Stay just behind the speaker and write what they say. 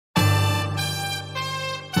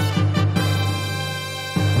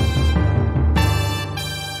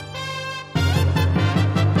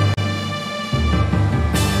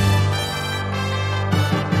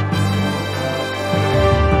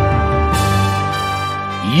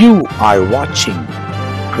You are watching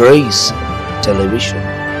Grace Television.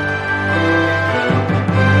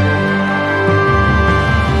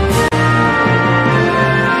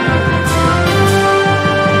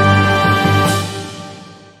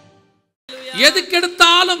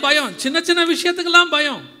 எதுக்கெடுத்தாலும் பயம், சின்ன சின்ன விஷயத்துக்கெல்லாம்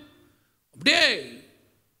பயம். அப்படியே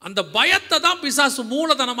அந்த பயத்தை தான் பிசாசு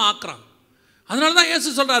மூலதனமா ஆக்குறான். அதனால தான்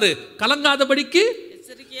இயேசு சொல்றாரு, கலங்காதபடிக்கு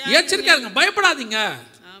எச்சரிக்கையா இருங்க, பயப்படாதீங்க.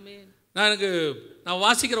 நான்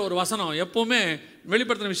வாசிக்கிற ஒரு வசனம் எப்பவுமே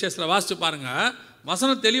வெளிப்படுத்தின விஷயத்தில் வாசிச்சு பாருங்க.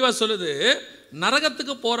 வசனம் தெளிவாக சொல்லுது,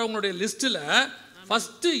 நரகத்துக்கு போறவங்களுடைய லிஸ்ட்ல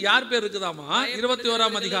ஃபர்ஸ்ட் யார் பேர் இருக்குதாமா?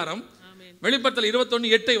 21ஆம் அதிகாரம் வெளிப்படுத்தல்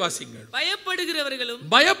 21:8 வாசிங்கள்.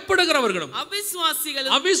 பயப்படுகிறவர்களும்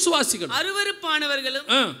அவிசுவாசிகளும் அருவருப்பானவர்களும்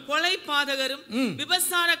கொலைபாதகரும்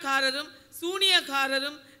விபசாரக்காரரும்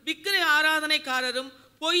சூனியக்காரரும் விக்கிரக ஆராதனைக்காரரும்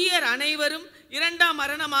பொய்யர் அனைவரும் இரண்டாம்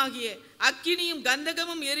மரணமாகிய அக்கினியும்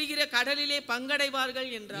கந்தகமும் எரிகிற கடலிலே பங்கடைவார்கள்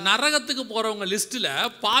என்றார். நரகத்துக்கு போறவங்க லிஸ்ட்ல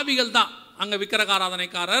பாவிகள் தான். அங்க விக்கிரக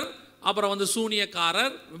ஆராதனைக்காரர், அப்புறம்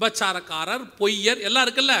சூனியக்காரர், விபச்சாரக்காரர், பொய்யர் எல்லாம்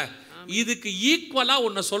இருக்குல்ல. இதுக்கு ஈக்குவலா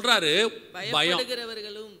ஒன்னு சொல்றாரு பயம்.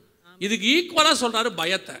 இதுக்கு ஈக்குவலா சொல்றாரு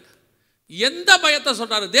பயத்தை. எந்த பயத்தை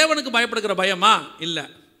சொல்றாரு? தேவனுக்கு பயப்படுகிற பயமா? இல்ல,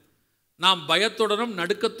 நாம் பயத்துடனும்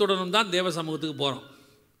நடுக்கத்துடனும் தான் தேவ சமூகத்துக்கு போறோம்.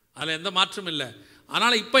 அதுல எந்த மாற்றமும் இல்லை.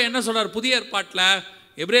 ஆனால் இப்போ என்ன சொல்றாரு? புதிய ஏற்பாட்டில்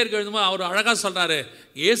எபிரேயருக்கு எழுதும்போது அவர் அழகாக சொல்றாரு,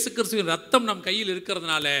 இயேசு கிறிஸ்துவின் ரத்தம் நம் கையில்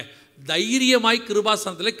இருக்கிறதுனால தைரியமாய்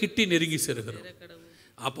கிருபாசனத்தில் கிட்டி நெருங்கி சேருகிறோம்.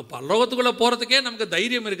 அப்போ பரலோகத்துக்குள்ளே போகிறதுக்கே நமக்கு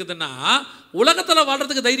தைரியம் இருக்குதுன்னா உலகத்தில்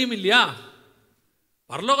வாழ்றதுக்கு தைரியம் இல்லையா?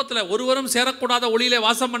 பரலோகத்தில் ஒருவரும் சேரக்கூடாத ஒளியிலே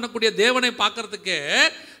வாசம் பண்ணக்கூடிய தேவனை பார்க்கறதுக்கு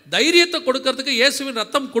தைரியத்தை கொடுக்கறதுக்கு இயேசுவின்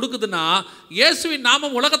ரத்தம் கொடுக்குதுன்னா இயேசுவின்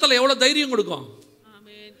நாமம் உலகத்தில் எவ்வளோ தைரியம் கொடுக்கும்?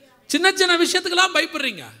 சின்ன சின்ன விஷயத்துக்கெல்லாம்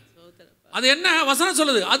பயப்படுறீங்க. அது என்ன வசனம்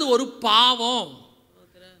சொல்லுது? அது ஒரு பாவம்.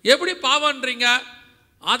 எப்படி பாவம்ன்றீங்க?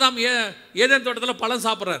 ஆதாம் ஏதேன் தோட்டத்தில் பழம்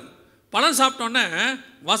சாப்பிட்றாரு. பழம் சாப்பிட்டோன்னே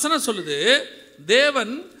வசனம் சொல்லுது,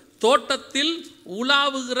 தேவன் தோட்டத்தில்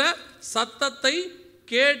உலாவுகிற சத்தத்தை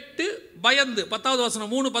கேட்டு பயந்து. 10வது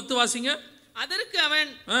வசனம் 3:10 வாசிங்க. அதற்கு அவன்,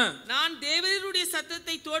 நான் தேவனுடைய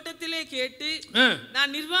சத்தத்தை தோட்டத்திலே கேட்டு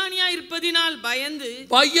நான் நிர்வாணியா இருப்பதினால் பயந்து.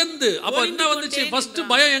 அப்ப என்ன வந்துச்சு? ஃபர்ஸ்ட்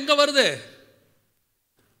பயம் எங்க வருது?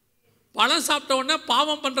 பழம் சாப்பிட்ட உடனே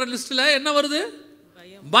பாவம் பண்ற லிஸ்ட்ல என்ன வருது?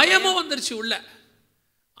 பயமும் வந்துருச்சு உள்ள.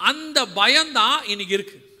 அந்த பயம் தான் இன்னைக்கு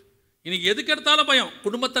இருக்கு. இன்னைக்கு எதுக்கு எடுத்தாலும் பயம்.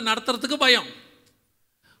 குடும்பத்தை நடத்துறதுக்கு பயம்,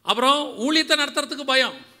 அப்புறம் ஊழியத்தை நடத்துறதுக்கு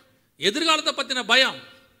பயம், எதிர்காலத்தை பத்தின பயம்.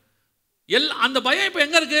 அந்த பயம் இப்போ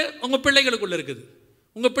எங்க இருக்கு? உங்க பிள்ளைகளுக்குள்ள இருக்குது.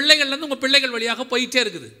 உங்க பிள்ளைகள்ல இருந்து உங்க பிள்ளைகள் வழியாக போயிட்டே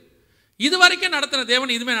இருக்குது. இது வரைக்கும் நடத்தின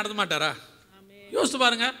தேவன் இதுமே நடத்த மாட்டாரா? யோசிச்சு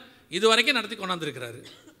பாருங்க. இது வரைக்கும் நடத்தி கொண்டாந்துருக்கிறாரு.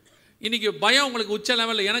 இன்னைக்கு பயம் உங்களுக்கு உச்ச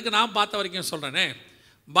லெவலில். எனக்கு நான் பார்த்த வரைக்கும் சொல்கிறேனே,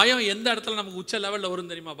 பயம் எந்த இடத்துல நமக்கு உச்ச லெவலில் வரும்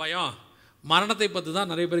தெரியுமா? பயம் மரணத்தை பற்றி தான்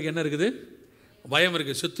நிறைய பேருக்கு என்ன இருக்குது? பயம்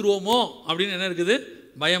இருக்குது. செத்துருவோமோ அப்படின்னு என்ன இருக்குது?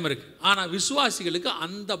 பயம் இருக்குது. ஆனால் விசுவாசிகளுக்கு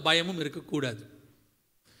அந்த பயமும் இருக்கக்கூடாது.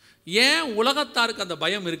 ஏன் உலகத்தாருக்கு அந்த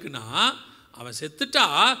பயம் இருக்குன்னா, அவன் செத்துட்டா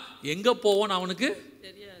எங்கே போவோன்னு அவனுக்கு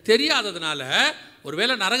தெரியாததுனால,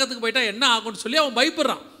 ஒருவேளை நரகத்துக்கு போயிட்டா என்ன ஆகும்னு சொல்லி அவன்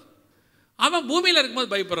பயப்படுறான். அவன் பூமியில்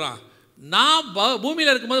இருக்கும்போது பயப்படுறான். நான் பூமியில்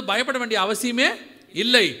இருக்கும்போது பயப்பட வேண்டிய அவசியமே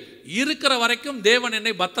இல்லை. இருக்கிற வரைக்கும் தேவன்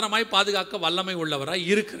என்னை பத்திரமாய் பாதுகாக்க வல்லமை உள்ளவராய்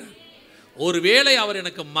இருக்கிறார். ஒருவேளை அவர்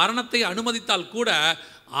எனக்கு மரணத்தை அனுமதித்தால் கூட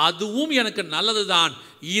அதுவும் எனக்கு நல்லதுதான்.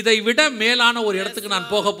 இதை விட மேலான ஒரு இடத்துக்கு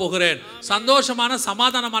நான் போக போகிறேன். சந்தோஷமான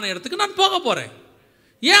சமாதானமான இடத்துக்கு நான் போக போறேன்.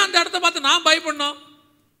 ஏன் அந்த இடத்த பார்த்து நான் பயப்படணும்?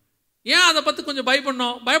 ஏன் அதை பற்றி கொஞ்சம்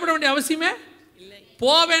பயப்படணும்? பயப்பட வேண்டிய அவசியமே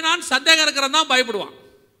போவேனான்னு சந்தேகம் இருக்கிறவன் தான் பயப்படுவான்.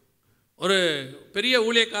 ஒரு பெரிய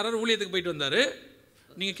ஊழியக்காரர் ஊழியத்துக்கு போயிட்டு வந்தார்.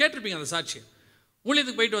 நீங்கள் கேட்டிருப்பீங்க அந்த சாட்சி.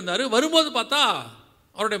 ஊழியத்துக்கு போயிட்டு வந்தார். வரும்போது பார்த்தா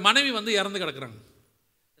அவருடைய மனைவி இறந்து கிடக்குறாங்க.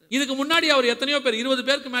 இதுக்கு முன்னாடி அவர் எத்தனையோ பேர், 20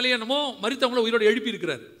 பேருக்கு மேலேயே என்னமோ மரித்தவங்கள உயிரோடு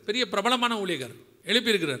எழுப்பியிருக்கிறார். பெரிய பிரபலமான ஊழியக்காரர்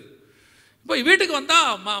எழுப்பியிருக்கிறார். இப்போ வீட்டுக்கு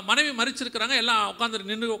வந்தால் மனைவி மரிச்சிருக்கிறாங்க. எல்லாம்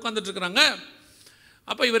உட்காந்துட்டு இருக்கிறாங்க.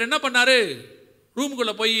 அப்போ இவர் என்ன பண்ணார்?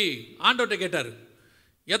 ரூமுக்குள்ளே போய் ஆண்டவர்கிட்ட கேட்டார்,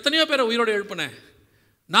 எத்தனையோ பேரை உயிரோடு எழுப்பினேன்.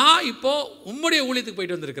 நான் இப்போது உம்முடைய ஊழியத்துக்கு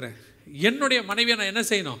போயிட்டு வந்திருக்கிறேன். என்னுடைய மனைவியை நான் என்ன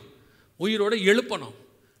செய்யணும்? உயிரோடு எழுப்பணும்.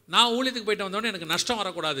 நான் ஊழியத்துக்கு போயிட்டு வந்தோடனே எனக்கு நஷ்டம்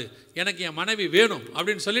வரக்கூடாது. எனக்கு என் மனைவி வேணும்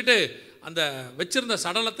அப்படின்னு சொல்லிட்டு அந்த வச்சிருந்த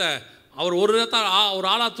சடலத்தை அவர் ஒரு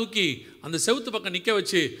ஆளாக தூக்கி அந்த செவுத்து பக்கம் நிற்க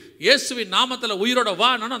வச்சு இயேசுவின் நாமத்தில் உயிரோட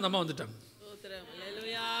வான்னு அந்த அம்மா வந்துட்டாங்க.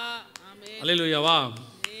 அல்லேலூயா வா.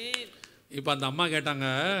 இப்போ அந்த அம்மா கேட்டாங்க,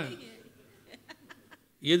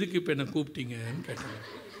 எதுக்கு இப்போ என்ன கூப்பிட்டீங்கன்னு கேட்டாங்க.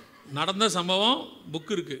 நடந்த சம்பவம்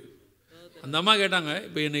புக்கு இருக்குது. அந்த அம்மா கேட்டாங்க,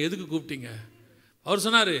 இப்போ என்னை எதுக்கு கூப்பிட்டீங்க? அவர்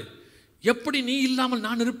சொன்னார், எப்படி நீ இல்லாமல்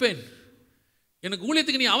நான் இருப்பேன்? எனக்கு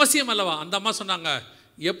ஊழியத்துக்கு நீ அவசியம் அல்லவா? அந்த அம்மா சொன்னாங்க,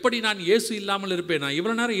 எப்படி நான் இயேசு இல்லாமல் இருப்பேன்? நான்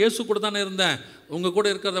இவ்வளோ நேரம் இயேசு கூட தானே இருந்தேன், உங்கள் கூட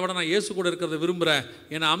இருக்கிறத விட நான் இயேசு கூட இருக்கிறத விரும்புகிறேன்,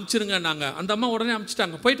 என்னை அமுச்சிருங்கன்னாங்க. அந்த அம்மா உடனே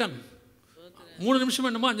அமுச்சிட்டாங்க, போயிட்டாங்க. 3 நிமிஷம்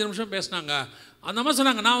என்னமோ 5 நிமிஷம் பேசினாங்க. அந்த அம்மா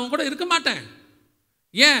சொன்னாங்க, நான் அவங்க கூட இருக்க மாட்டேன்.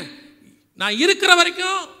 ஏன்? நான் இருக்கிற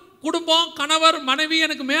வரைக்கும் குடும்பம், கணவர், மனைவி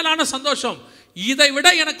எனக்கு மேலான சந்தோஷம். இதை விட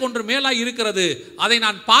எனக்கு ஒன்று மேலாக இருக்கிறது, அதை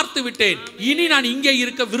நான் பார்த்து விட்டேன். இனி நான் இங்கே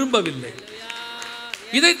இருக்க விரும்பவில்லை.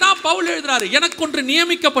 இதைத்தான் பவுல் எழுதுறாரு, எனக்கு ஒன்று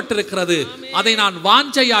நியமிக்கப்பட்டிருக்கிறது, அதை நான்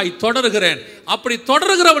வாஞ்சையாய் தொடர்கிறேன். அப்படி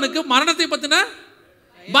தொடர்கிறவனுக்கு மரணத்தை பத்தின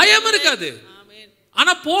பயம் இருக்காது,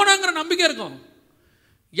 ஆனா போனங்கிற நம்பிக்கை இருக்கும்.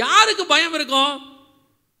 யாருக்கு பயம் இருக்கும்?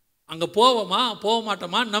 அங்க போவோமா போக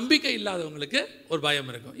மாட்டோமா நம்பிக்கை இல்லாதவங்களுக்கு ஒரு பயம்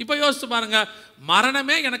இருக்கும். இப்போ யோசிச்சு பாருங்க,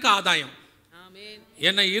 மரணமே எனக்கு ஆதாயம்.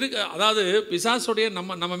 என்ன இருக்கு, அதாவது பிசாசுடைய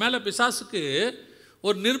நம்ம மேல பிசாசுக்கு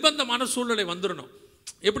ஒரு நிர்பந்தமான சூழ்நிலை வந்துடணும்.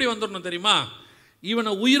 எப்படி வந்துடணும் தெரியுமா?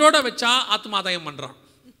 இவனை உயிரோட வச்சா ஆத்மாதாயம் பண்றான்,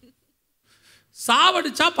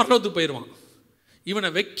 சாவடிச்சா பரலோகத்துக்கு போயிடுவான். இவனை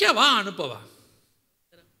வைக்கவா அனுப்பவா?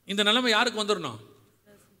 இந்த நிலைமை யாருக்கு வந்துடணும்?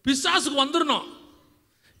 பிசாசுக்கு வந்துடணும்.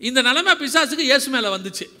 இந்த நிலைமை பிசாசுக்கு இயேசு மேலே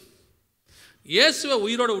வந்துச்சு. இயேசுவை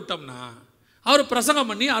உயிரோடு விட்டோம்னா அவர் பிரசங்கம்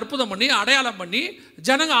பண்ணி, அற்புதம் பண்ணி, அடையாளம் பண்ணி,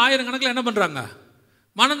 ஜனங்க ஆயிரக்கணக்கில் என்ன பண்ணுறாங்க?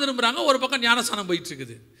 மனம் திரும்புகிறாங்க. ஒரு பக்கம் ஞானஸ்தானம் போயிட்டு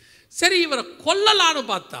இருக்குது. சரி, இவரை கொல்லலான்னு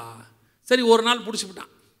பார்த்தா, சரி ஒரு நாள்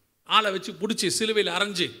பிடிச்சிவிட்டான், ஆளை வச்சு பிடிச்சி சிலுவையில்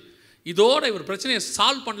அரைஞ்சி இதோட இவர் பிரச்சனையை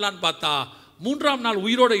சால்வ் பண்ணலான்னு பார்த்தா, 3ஆம் நாள்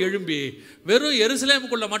உயிரோடு எழும்பி வெறும்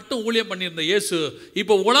எருசலேமுக்குள்ள மட்டும் ஊழியம் பண்ணியிருந்த இயேசு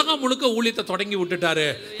இப்போ உலகம் முழுக்க ஊழியத்தை தொடங்கி விட்டுட்டாரு.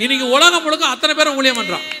 இன்னைக்கு உலகம் முழுக்க அத்தனை பேரும் ஊழியம்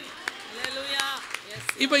பண்றான்.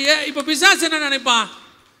 இப்போ பிசாசு என்ன நினைப்பான்?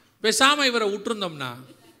 பேசாம இவரை விட்டுருந்தோம்னா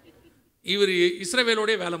இவர்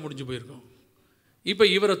இஸ்ரவேலோடைய வேலை முடிஞ்சு போயிருக்கும். இப்போ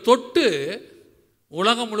இவரை தொட்டு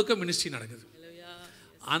உலகம் முழுக்க மினிஸ்ட்ரி நடக்குது.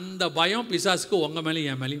 அந்த பயம் பிசாசுக்கு உங்க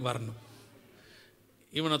மேலேயும் என் மேலேயும் வரணும்.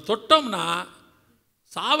 இவனை தொட்டோம்னா,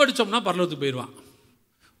 சாவடிச்சோம்னா பரலோகத்துக்கு போயிடுவான்.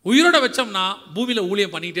 உயிரோட வச்சோம்னா பூமியில்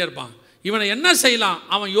ஊழியம் பண்ணிக்கிட்டே இருப்பான். இவனை என்ன செய்யலாம்,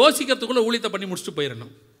 அவன் யோசிக்கிறதுக்குள்ள ஊழியத்தை பண்ணி முடிச்சுட்டு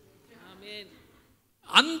போயிடணும்.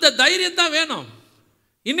 அந்த தைரியம் தான் வேணும்.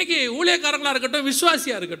 இன்னைக்கு ஊழியக்காரங்களா இருக்கட்டும்,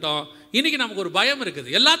 விசுவாசியா இருக்கட்டும், இன்னைக்கு நமக்கு ஒரு பயம் இருக்குது.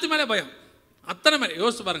 எல்லாத்து மேலே பயம், அத்தனை மேலே.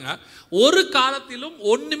 யோசிச்சு பாருங்க, ஒரு காலத்திலும்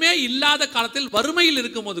ஒண்ணுமே இல்லாத காலத்தில் வறுமையில்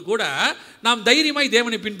இருக்கும் போது கூட நாம் தைரியமாய்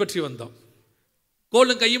தேவனை பின்பற்றி வந்தோம்.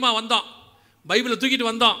 கோலும் கையுமா வந்தோம், பைபிளை தூக்கிட்டு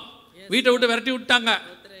வந்தோம், வீட்டை விட்டு விரட்டி விட்டாங்க,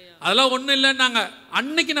 அதெல்லாம் ஒன்றும் இல்லைன்னாங்க.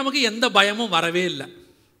 அன்னைக்கு நமக்கு எந்த பயமும் வரவே இல்லை,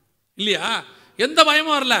 இல்லையா? எந்த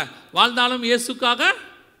பயமும் வரல. வாழ்ந்தாலும் இயேசுக்காக,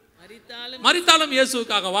 மரித்தாலும்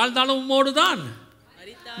இயேசுக்காக, வாழ்ந்தாலும் உம்மோடு தான்,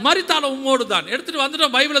 மரித்தாலும் உம்மோடு தான். எடுத்துட்டு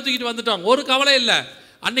வந்துட்டோம், பைபிளை தூக்கிட்டு வந்துட்டோம், ஒரு கவலை இல்லை.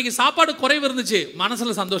 அன்னைக்கு சாப்பாடு குறைவு இருந்துச்சு,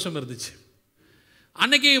 மனசுல சந்தோஷம் இருந்துச்சு.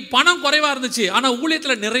 அன்னைக்கு பணம் குறைவா இருந்துச்சு, ஆனா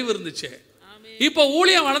ஊழியத்துல நிறைவு இருந்துச்சு. இப்போ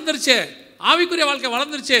ஊழியம் வளர்ந்துருச்சு, ஆவிக்குரிய வாழ்க்கை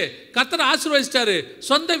வளர்ந்துருச்சு, கர்த்தர் ஆசீர்வதிச்சிட்டாரு,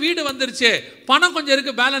 சொந்த வீடு வந்துருச்சு, பணம் கொஞ்சம்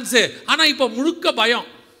இருக்கு பேலன்ஸு. ஆனா இப்போ முழுக்க பயம்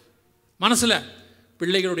மனசுல.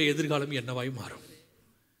 பிள்ளைகளுடைய எதிர்காலம் என்னவாய் மாறும்?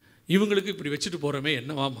 இவங்களுக்கு இப்படி வச்சுட்டு போறோமே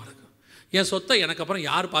என்னவா மாறும்? என் சொத்தை எனக்கு அப்புறம்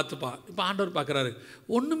யார் பார்த்துப்பா? இப்போ ஆண்டவர் பார்க்குறாரு,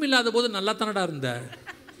 ஒன்றும் இல்லாத போது நல்லா தானடா இருந்த,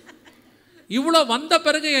 இவ்வளோ வந்த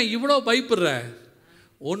பிறகு ஏன் இவ்வளோ பயப்படுற?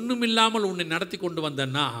 ஒன்றும் இல்லாமல் உன்னை நடத்தி கொண்டு வந்த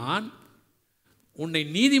நான், உன்னை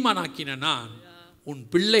நீதிமானாக்கின நான், உன்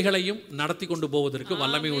பிள்ளைகளையும் நடத்தி கொண்டு போவதற்கு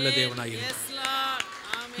வல்லமை உள்ள தேவனாய்.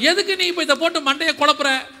 எதுக்கு நீ இப்போ இதை போட்டு மண்டையை குழப்புற?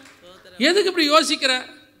 எதுக்கு இப்படி யோசிக்கிற?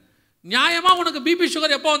 நியாயமா உனக்கு பிபி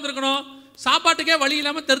சுகர் எப்போ வந்திருக்கணும்? சாப்பாட்டுக்கே வழி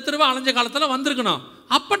இல்லாமல் தெருவா அலைஞ்ச காலத்தில் வந்திருக்கணும்.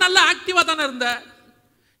 அப்போ நல்லா ஆக்டிவாக தானே இருந்த.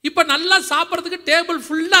 இப்போ நல்லா சாப்பிட்றதுக்கு டேபிள்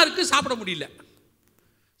ஃபுல்லாக இருக்குது, சாப்பிட முடியல.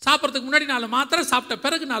 சாப்பிட்றதுக்கு முன்னாடி 4 மாத்திரை, சாப்பிட்ட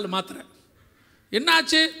பிறகு 4 மாத்திரை.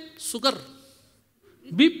 என்னாச்சு? Sugar,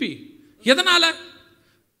 BP. எதனால்?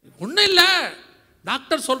 ஒன்றும் இல்லை,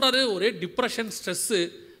 டாக்டர் சொல்கிறாரு ஒரே டிப்ரெஷன், ஸ்ட்ரெஸ்ஸு,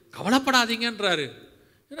 கவலைப்படாதீங்கன்றாரு.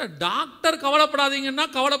 ஏன்னா டாக்டர் கவலைப்படாதீங்கன்னா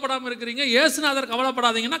கவலைப்படாமல் இருக்கிறீங்க, இயேசுநாதர்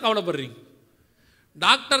கவலைப்படாதீங்கன்னா கவலைப்படுறீங்க.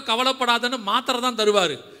 டாக்டர் கவலைப்படாதன்னு மாத்திரை தான்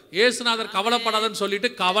தருவார், இயேசுநாதர் கவலைப்படாதன்னு சொல்லிட்டு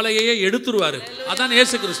கவலையே எடுத்துருவார். அதான்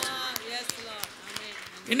இயேசு கிறிஸ்து.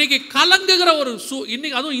 இன்னைக்கு கலங்குகிற ஒரு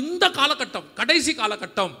இன்னைக்கு, அதுவும் இந்த காலகட்டம், கடைசி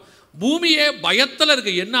காலகட்டம், பூமியே பயத்தில்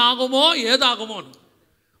இருக்கு, என்ன ஆகுமோ ஏதாகுமோ.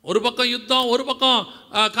 ஒரு பக்கம் யுத்தம், ஒரு பக்கம்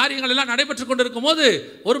காரியங்கள் எல்லாம் நடைபெற்று கொண்டு இருக்கும் போது,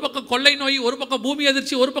 ஒரு பக்கம் கொள்ளை நோய், ஒரு பக்கம் பூமி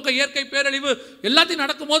எதிர்ச்சி, ஒரு பக்கம் இயற்கை பேரழிவு, எல்லாத்தையும்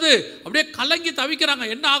நடக்கும்போது அப்படியே கலங்கி தவிக்கிறாங்க.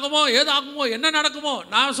 என்ன ஆகுமோ ஏதாகுமோ, என்ன நடக்குமோ.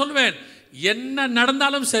 நான் சொல்வேன், என்ன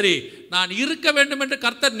நடந்தாலும் சரி, நான் இருக்க வேண்டும் என்று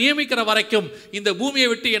கர்த்தர் நியமிக்கிற வரைக்கும் இந்த பூமியை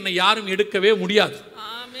விட்டு என்னை யாரும் எடுக்கவே முடியாது.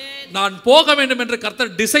 நான் போக வேண்டும் என்று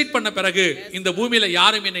கர்த்தர் டிசைட் பண்ண பிறகு இந்த பூமியில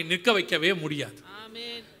யாரும் என்னை நிற்க வைக்கவே முடியாது.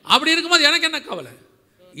 அப்படி இருக்கும்போது எனக்கு என்ன கவலை?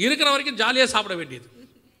 இருக்கிற வரைக்கும் ஜாலியாக சாப்பிட வேண்டியது.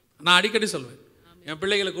 நான் அடிக்கடி சொல்வேன், என்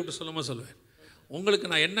பிள்ளைகளை கூப்பிட்டு சொல்லுவேன்,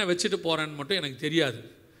 உங்களுக்கு நான் என்ன வச்சுட்டு போகிறேன்னு மட்டும் எனக்கு தெரியாது,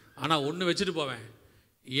 ஆனால் ஒன்று வச்சுட்டு போவேன்,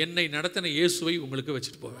 என்னை நடத்தின இயேசுவை உங்களுக்கு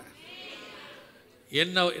வச்சுட்டு போவேன்.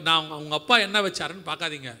 உங்கள் அப்பா என்ன வச்சாருன்னு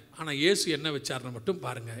பார்க்காதீங்க, ஆனால் இயேசு என்ன வச்சாருன்னு மட்டும்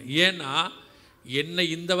பாருங்கள். ஏன்னா என்னை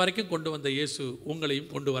இந்த வரைக்கும் கொண்டு வந்த இயேசு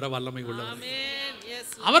உங்களையும் கொண்டு வர வல்லமை உள்ளவர்.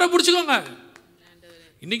 அவரை பிடிச்சிக்கோங்க.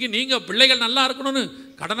 இன்றைக்கி நீங்கள் பிள்ளைகள் நல்லா இருக்கணும்னு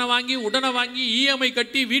கடனை வாங்கி உடனே வாங்கி இஎம்ஐ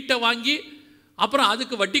கட்டி வீட்டை வாங்கி அப்புறம்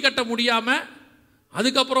அதுக்கு வட்டி கட்ட முடியாமல்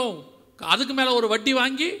அதுக்கப்புறம் அதுக்கு மேலே ஒரு வட்டி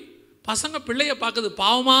வாங்கி பசங்க பிள்ளைய பார்க்குது,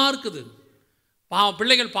 பாவமாக இருக்குது.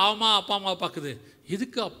 பிள்ளைகள் பாவமாக அப்பா அம்மாவை பார்க்குது.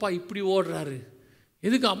 எதுக்கு அப்பா இப்படி ஓடுறாரு,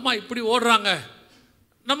 எதுக்கு அம்மா இப்படி ஓடுறாங்க?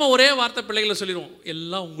 நம்ம ஒரே வார்த்தை பிள்ளைகளை சொல்லிடுவோம்,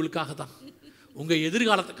 எல்லாம் உங்களுக்காக தான், உங்கள்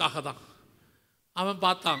எதிர்காலத்துக்காக தான். அவன்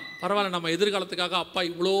பார்த்தான், பரவாயில்ல நம்ம எதிர்காலத்துக்காக அப்பா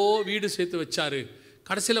இவ்வளோ வீடு சேர்த்து வச்சாரு.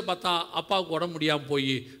 கடைசியில் பார்த்தா அப்பாவுக்கு உடம்பு முடியாமல்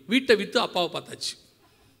போய் வீட்டை விற்று அப்பாவை பார்த்தாச்சு.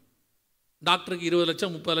 டாக்டருக்கு 20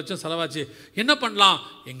 லட்சம் 30 லட்சம் செலவாச்சு. என்ன பண்ணலாம்,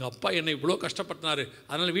 எங்கள் அப்பா என்னை இவ்வளோ கஷ்டப்படுத்தினார்,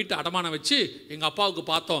 அதனால் வீட்டை அடமானம் வச்சு எங்கள் அப்பாவுக்கு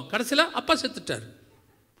பார்த்தோம். கடைசியில் அப்பா செத்துட்டார்.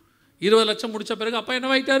 20 லட்சம் முடித்த பிறகு அப்பா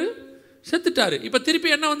என்னவாயிட்டார், செத்துட்டார். இப்போ திருப்பி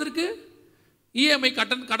என்ன வந்திருக்கு, இஎம்ஐ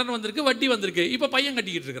கடன் வந்திருக்கு, வட்டி வந்திருக்கு. இப்போ பையன்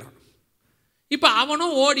கட்டிக்கிட்டு இருக்கிறான். இப்போ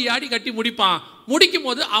அவனும் ஓடி ஆடி கட்டி முடிப்பான். முடிக்கும்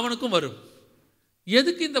போது அவனுக்கும் வரும்.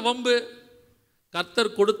 எதுக்கு இந்த வம்பு?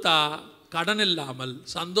 கர்த்தர் கொடுத்தா கடன் இல்லாமல்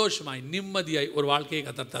சந்தோஷமாய் நிம்மதியாய் ஒரு வாழ்க்கையை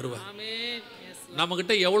கர்த்தர் தருவார்.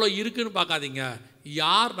 நம்மக்கிட்ட எவ்வளோ இருக்குன்னு பார்க்காதீங்க,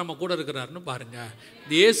 யார் நம்ம கூட இருக்கிறாருன்னு பாருங்க.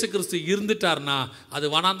 இயேசு கிறிஸ்து இருந்துட்டார்னா அது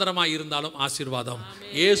வனாந்தரமாக இருந்தாலும் ஆசீர்வாதம்.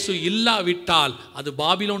 இயேசு இல்லாவிட்டால் அது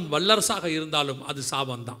பாபிலோன் வல்லரசாக இருந்தாலும் அது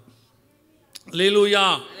சாபம்தான். அல்லேலூயா.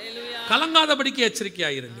 கலங்காதபடிக்கு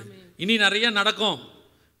எச்சரிக்கையாக இருங்க. இனி நிறைய நடக்கும்,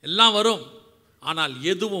 எல்லாம் வரும். ஆனால்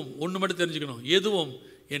எதுவும் ஒன்று மட்டும் தெரிஞ்சுக்கணும், எதுவும்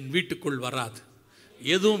என் வீட்டுக்குள் வராது,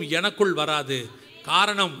 எதுவும் எனக்குள் வராது.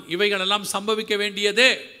 காரணம், இவைகளெல்லாம் சம்பவிக்க வேண்டியதே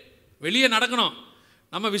வெளியே நடக்கணும்.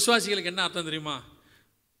 நம்ம விசுவாசிகளுக்கு என்ன அர்த்தம் தெரியுமா?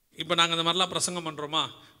 இப்போ நாங்கள் இந்த மாதிரிலாம் பிரசங்கம் பண்ணுறோமா,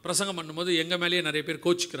 பிரசங்கம் பண்ணும்போது எங்கள் மேலேயே நிறைய பேர்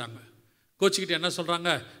கோச்சிக்கிறாங்க. கோச்சிக்கிட்டு என்ன சொல்கிறாங்க,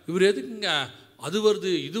 இவர் எதுக்குங்க அது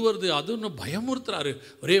வருது இது வருது அது ஒன்று பயமுறுத்துறாரு,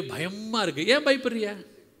 ஒரே பயமாக இருக்குது. ஏன் பயப்படுறிய?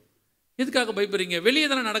 எதுக்காக பயப்படுறீங்க? வெளியே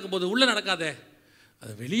தானே நடக்கும் போது, உள்ளே நடக்காதே.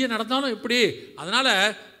 அது வெளியே நடந்தாலும் எப்படி? அதனால்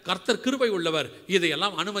கர்த்தர் கிருபை உள்ளவர்,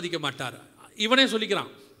 இதையெல்லாம் அனுமதிக்க மாட்டார். இவனே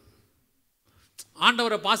சொல்லிக்கிறான்,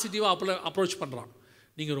 ஆண்டவரை பாசிட்டிவாக அப்ரோச் பண்ணுறான்.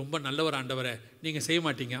 நீங்கள் ரொம்ப நல்லவர் ஆண்டவரை, நீங்கள் செய்ய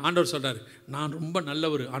மாட்டீங்க. ஆண்டவர் சொல்கிறார், நான் ரொம்ப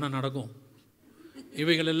நல்லவர், ஆனால் நடக்கும்.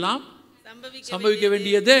 இவைகளெல்லாம் சம்பவிக்க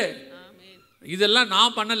வேண்டியதே. இதெல்லாம்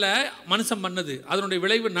நான் பண்ணலை, மனுஷன் பண்ணது, அதனுடைய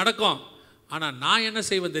விளைவு நடக்கும். ஆனால் நான் என்ன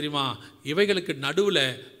செய்வேன் தெரியுமா? இவைகளுக்கு நடுவில்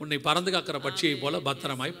உன்னை பறந்து காக்கிற பட்சியை போல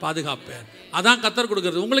பத்திரமாய் பாதுகாப்பேன். அதான் கர்த்தர்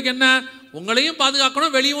கொடுக்குறது. உங்களுக்கு என்ன, உங்களையும்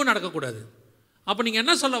பாதுகாக்கணும், வெளியும் நடக்கக்கூடாது. அப்போ நீங்கள்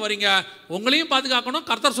என்ன சொல்ல வரீங்க? உங்களையும் பாதுகாக்கணும்,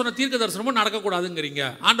 கர்த்தர் சொன்ன தீர்க்க தரிசனமும் நடக்கக்கூடாதுங்கிறீங்க.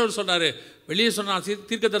 ஆண்டவர் சொல்கிறாரு, வெளியே சொன்ன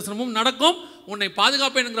தீர்க்க தரிசனமும் நடக்கும், உன்னை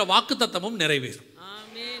பாதுகாப்பேனுங்கிற வாக்கு தத்தமும் நிறைவேறும்.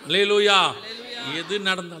 அல்லேலூயா. எது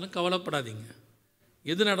நடந்தாலும் கவலைப்படாதீங்க,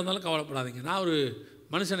 எது நடந்தாலும் கவலைப்படாதீங்க. நான் ஒரு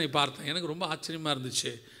மனுஷனை பார்த்தேன், எனக்கு ரொம்ப ஆச்சரியமாக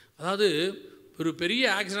இருந்துச்சு. அதாவது ஒரு பெரிய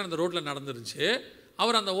ஆக்சிடென்ட் அந்த ரோட்டில் நடந்துருச்சு.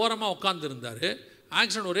 அவர் அந்த ஓரமாக உட்காந்துருந்தார்.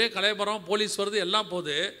 ஆக்சிடென்ட் ஒரே கலையபரம், போலீஸ் வருது, எல்லாம்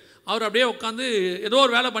போகுது. அவர் அப்படியே உட்காந்து ஏதோ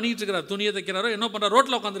ஒரு வேலை பண்ணிக்கிட்டு இருக்கிறார், துணியை தைக்கிறாரோ என்ன பண்ணுறார்,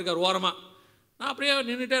 ரோட்டில் உட்காந்துருக்கார் ஓரமாக. நான் அப்படியே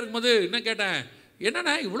நின்றுட்டே இருக்கும்போது என்ன கேட்டேன்,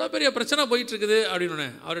 என்னண்ணே இவ்வளோ பெரிய பிரச்சனை போயிட்டுருக்குது அப்படின்னு.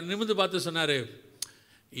 அவர் நிமிர்ந்து பார்த்து சொன்னார்,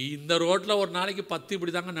 இந்த ரோட்டில் ஒரு நாளைக்கு 10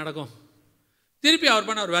 இப்படி தாங்க நடக்கும். திருப்பி அவர்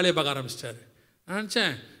பண்ண அவர் வேலையை பார்க்க ஆரம்பிச்சிட்டார். நான்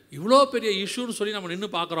நினச்சேன், இவ்வளோ பெரிய இஷ்யூன்னு சொல்லி நம்ம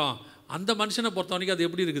நின்று பார்க்குறோம், அந்த மனுஷனை பொறுத்த வரைக்கும் அது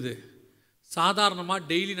எப்படி இருக்குது? சாதாரணமாக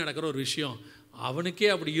டெய்லி நடக்கிற ஒரு விஷயம். அவனுக்கே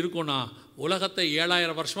அப்படி இருக்கும்னா உலகத்தை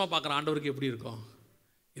 7000 வருஷமாக பார்க்குற ஆண்டவருக்கு எப்படி இருக்கும்?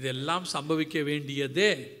 இதெல்லாம் சம்பவிக்க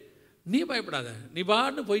வேண்டியதே. நீ பயப்படாத, நீ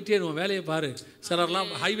பாட்டு போயிட்டே இருவோம், வேலையை பாரு.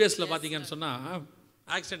 சிலர்லாம் ஹைவேஸில் பார்த்தீங்கன்னு சொன்னால்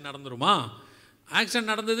ஆக்சிடென்ட் நடந்துருமா?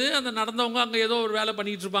 ஆக்சிடென்ட் நடந்தது, அந்த நடந்தவங்க அங்கே ஏதோ ஒரு வேலை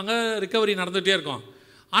பண்ணிகிட்டு இருப்பாங்க, ரிக்கவரி நடந்துகிட்டே இருக்கும்.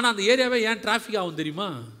 ஆனால் அந்த ஏரியாவே ஏன் டிராஃபிக் ஆகும் தெரியுமா?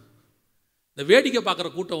 இந்த வேடிக்கை பார்க்குற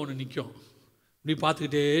கூட்டம் ஒன்று நிற்கும், இப்படி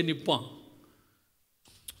பார்த்துக்கிட்டே நிற்பான்,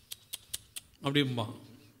 அப்படிம்பான்.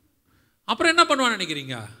 அப்புறம் என்ன பண்ணுவான்னு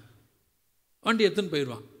நினைக்கிறீங்க? வண்டி எடுத்துன்னு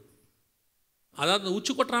போயிடுவான். அதாவது இந்த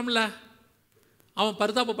உச்சி கொட்டுறான்ல, அவன்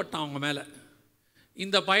பரிதாபப்பட்டான் அவங்க மேலே.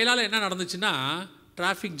 இந்த பயலால் என்ன நடந்துச்சுன்னா,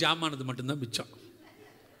 டிராஃபிக் ஜாம் ஆனது மட்டும்தான் மிச்சம்.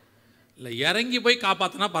 இல்லை இறங்கி போய்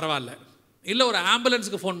காப்பாற்றினா பரவாயில்ல, இல்லை ஒரு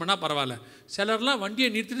ஆம்புலன்ஸுக்கு ஃபோன் பண்ணால் பரவாயில்ல. சிலர்லாம் வண்டியை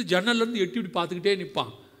நிறுத்திட்டு ஜன்னல்லேருந்து எட்டி இப்படி பார்த்துக்கிட்டே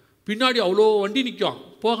நிற்பான். பின்னாடி அவ்வளோ வண்டி நிற்கும்,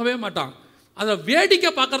 போகவே மாட்டான். அதை வேடிக்கை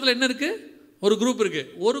பார்க்குறதுல என்ன இருக்குது? ஒரு குரூப் இருக்குது.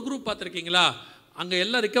 ஒரு குரூப் பார்த்துருக்கீங்களா, அங்கே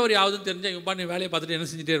எல்லாம் ரிக்கவரி ஆகுதுன்னு தெரிஞ்சால் இவன் பண்ணி வேலையை பார்த்துட்டு என்ன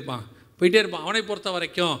செஞ்சுட்டே இருப்பான், போயிட்டே இருப்பான். அவனை பொறுத்த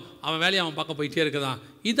வரைக்கும் அவன் வேலையை அவன் பார்க்க போயிட்டே இருக்குதான்.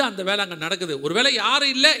 இது அந்த வேலை அங்கே நடக்குது. ஒரு வேலை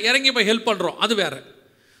யாரும் இல்லை, இறங்கி போய் ஹெல்ப் பண்ணுறோம், அது வேறு.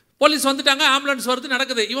 போலீஸ் வந்துட்டாங்க, ஆம்புலன்ஸ் வருது,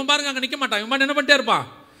 நடக்குது. இவன் பாருங்க அங்கே நிற்க மாட்டான், இவன் என்ன பண்ணிட்டே இருப்பான்,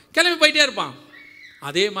 கிளம்பி போயிட்டே இருப்பான்.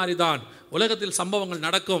 அதே மாதிரி தான் உலகத்தில் சம்பவங்கள்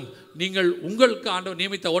நடக்கும். நீங்கள் உங்களுக்கு ஆண்டவர்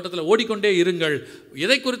நியமித்த ஓட்டத்தில் ஓடிக்கொண்டே இருங்கள்,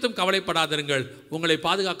 எதை குறித்தும் கவலைப்படாதிருங்கள். உங்களை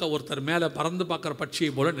பாதுகாக்க ஒருத்தர் மேலே பறந்து பார்க்குற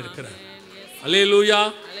பட்சியை போல நிற்கிறார். அல்லேலூயா,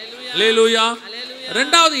 அல்லேலூயா.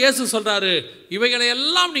 இரண்டாவது இயேசு சொல்றாரு, இவைகளை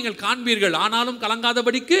எல்லாம் நீங்கள் காண்பீர்கள், ஆனாலும்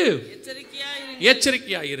கலங்காதபடிக்கு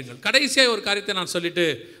எச்சரிக்கையாக இருங்கள். கடைசியாக ஒரு காரியத்தை நான் சொல்லிட்டு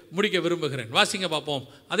முடிக்க விரும்புகிறேன். வாசிங்க பார்ப்போம்.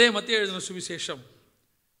 அதே மத்தேயு எழுதின சுவிசேஷம்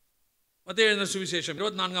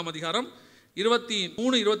 24ஆம் அதிகாரம்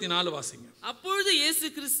 23-24 வாசிங்க. அப்பொழுது இயேசு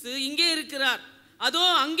கிறிஸ்து இங்கே இருக்கிறார், அதோ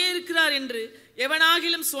அங்கே இருக்கிறார் என்று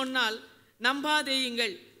எவனாகிலும் சொன்னால்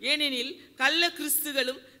நம்பாதேயுங்கள். ஏனெனில் கள்ள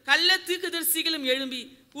கிறிஸ்துகளும் கள்ள தீர்க்கதரிசிகளும் எழும்பி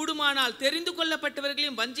கூடுமானால் தெரிந்து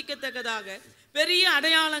கொள்ளப்பட்டவர்களையும் வஞ்சிக்கத்தக்கதாக பெரிய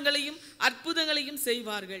அடையாளங்களையும் அற்புதங்களையும்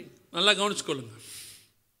செய்வார்கள். நல்லா கவனிச்சுக்கொள்ளுங்க.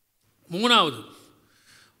 மூணாவது,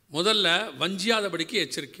 முதல்ல வஞ்சியாதபடிக்கு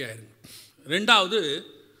எச்சரிக்கையாயிருங்கள். ரெண்டாவது,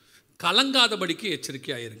 கலங்காதபடிக்கு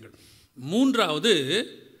எச்சரிக்கையாயிருங்கள். மூன்றாவது,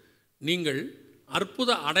 நீங்கள்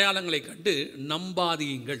அற்புத அடையாளங்களை கண்டு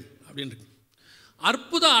நம்பாதீங்கள் அப்படின்னு.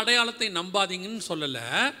 அற்புத அடையாளத்தை நம்பாதீங்கன்னு சொல்லலை,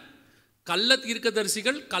 கள்ள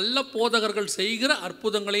தீர்க்கதரிசிகள் கள்ள போதகர்கள் செய்கிற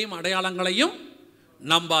அற்புதங்களையும் அடையாளங்களையும்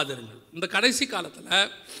நம்பாதிருங்கள். இந்த கடைசி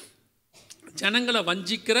காலத்தில் ஜனங்களை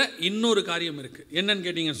வஞ்சிக்கிற இன்னொரு காரியம் இருக்குது. என்னன்னு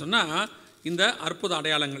கேட்டிங்கன்னு சொன்னால் இந்த அற்புத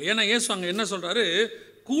அடையாளங்கள். ஏன்னா இயேசு அங்கே என்ன சொல்கிறாரு,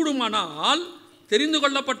 கூடுமானால் தெரிந்து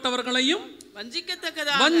கொள்ளப்பட்டவர்களையும்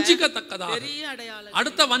வஞ்சிக்கத்தக்கதாக.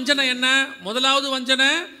 அடுத்த வஞ்சனை என்ன? முதலாவது வஞ்சனை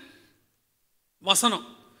வசனம்.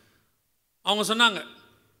 அவங்க சொன்னாங்க,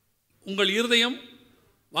 உங்கள் இருதயம்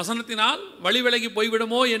வசனத்தினால் வழி விலகி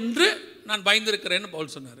போய்விடுமோ என்று நான் பயந்திருக்கிறேன்னு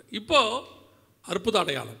பவுல் சொன்னார். இப்போது அற்புத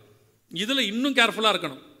அடையாளம். இதில் இன்னும் கேர்ஃபுல்லாக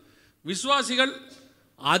இருக்கணும். விசுவாசிகள்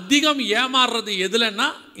அதிகம் ஏமாறுறது எதுலன்னா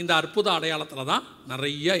இந்த அற்புத அடையாளத்தில் தான்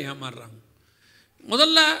நிறைய ஏமாறுறாங்க.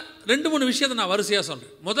 முதல்ல 2-3 விஷயத்தை நான் வரிசையாக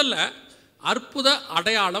சொல்கிறேன். முதல்ல அற்புத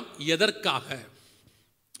அடையாளம் எதற்காக?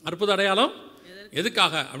 அற்புத அடையாளம்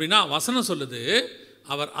எதுக்காக அப்படின்னா, வசனம் சொல்லுது,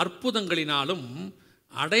 அவர் அற்புதங்களினாலும்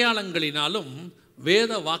அடையாளங்களினாலும்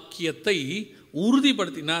வேத வாக்கியத்தை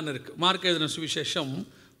உறுதிப்படுத்தினான்னு இருக்கு. மார்க் எழுதின சுவிசேஷம்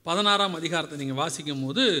 16ஆம் அதிகாரத்தை நீங்கள் வாசிக்கும்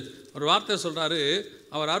போது ஒரு வார்த்தை சொல்கிறாரு,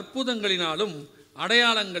 அவர் அற்புதங்களினாலும்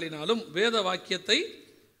அடையாளங்களினாலும் வேத வாக்கியத்தை.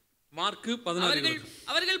 மார்க் 16.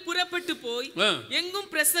 அவர்கள் புறப்பட்டு போய் எங்கும்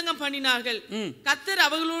பிரசங்கம் பண்ணினார்கள். கர்த்தர்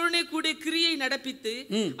அவர்களோடே கூட கிரியை நடப்பித்து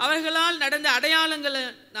அவர்களால் நடந்த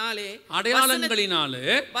அடையாளங்களினாலே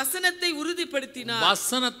வசனத்தை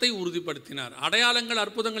உறுதிப்படுத்தினார். அடையாளங்கள்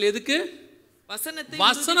அற்புதங்கள் எதுக்கு?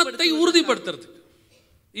 வசனத்தை உறுதிப்படுத்துறதுக்கு.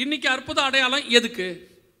 இன்னைக்கு அற்புத அடையாளம் எதுக்கு?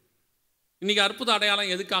 இன்னைக்கு அற்புத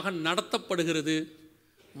அடையாளம் எதுக்காக நடத்தப்படுகிறது?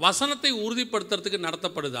 வசனத்தை உறுதிப்படுத்துறதுக்கு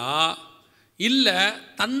நடத்தப்படுதா, இல்லை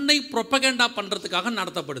தன்னை ப்ரொபகண்டா பண்ணுறதுக்காக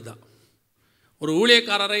நடத்தப்படுதா? ஒரு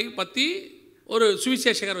ஊழியக்காரரை பற்றி ஒரு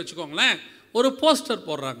சுவிசேஷகர் வச்சுக்கோங்களேன், ஒரு போஸ்டர்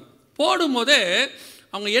போடுறாங்க. போடும்போதே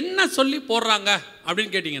அவங்க என்ன சொல்லி போடுறாங்க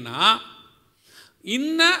அப்படின்னு கேட்டிங்கன்னா,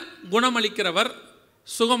 இன்ன குணமளிக்கிறவர்,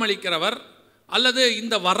 சுகமளிக்கிறவர், அல்லது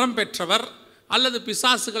இந்த வரம் பெற்றவர், அல்லது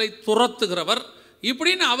பிசாசுகளை துரத்துகிறவர்,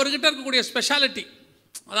 இப்படின்னு அவர்கிட்ட இருக்கக்கூடிய ஸ்பெஷாலிட்டி.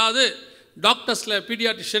 அதாவது டாக்டர்ஸில்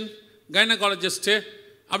பீடியாட்ரிஷியன், கைனகாலஜிஸ்ட்டு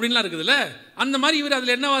அப்படின்லாம் இருக்குதுல்ல, அந்த மாதிரி இவர்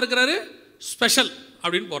அதில் என்னவா இருக்கிறாரு? ஸ்பெஷல்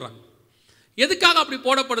அப்படின்னு போடுறாங்க. எதுக்காக அப்படி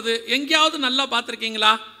போடப்படுது? எங்கேயாவது நல்லா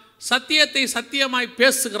பார்த்துருக்கீங்களா? சத்தியத்தை சத்தியமாய்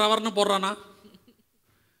பேசுகிறவர்னு போடுறானா?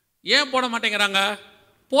 ஏன் போட மாட்டேங்கிறாங்க?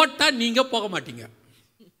 போட்டால் நீங்கள் போக மாட்டீங்க.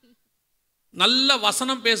 நல்ல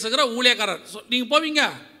வசனம் பேசுகிற ஊழியக்காரர் நீங்கள் போவீங்க?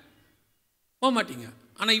 போக மாட்டீங்க.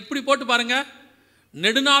 ஆனால் இப்படி போட்டு பாருங்க,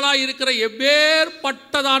 நெடுநாளாக இருக்கிற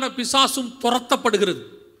எப்பேற்பட்டதான பிசாசும் துரத்தப்படுகிறது,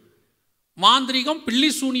 மாந்திரிகம், பில்லி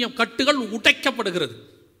சூனியம், கட்டுகள் உடைக்கப்படுகிறது.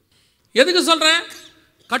 எதுக்கு சொல்கிறேன்?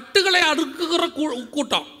 கட்டுகளை அறுக்குகிற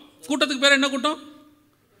கூட்டம். கூட்டத்துக்கு பேர் என்ன கூட்டம்?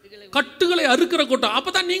 கட்டுகளை அறுக்கிற கூட்டம். அப்போ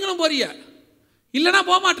தான் நீங்களும் போறீங்க, இல்லைன்னா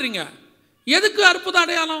போக மாட்டீங்க. எதுக்கு அற்புத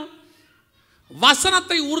அடையாளம்?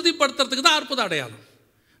 வசனத்தை உறுதிப்படுத்துறதுக்கு தான் அற்புத அடையாளம்.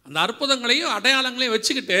 அந்த அற்புதங்களையும் அடையாளங்களையும்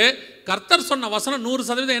வச்சுக்கிட்டு கர்த்தர் சொன்ன வசனம்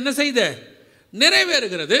 100% என்ன செய்து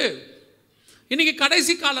நிறைவேறுகிறது. இன்னைக்கு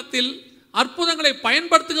கடைசி காலத்தில் அற்புதங்களை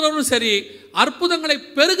பயன்படுத்துகிறவரும் சரி, அற்புதங்களை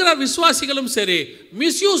பெறுகிற விசுவாசிகளும் சரி,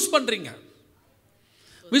 மிஸ்யூஸ் பண்ணுறீங்க.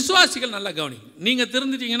 விசுவாசிகள் நல்லா கவனிங்க. நீங்கள்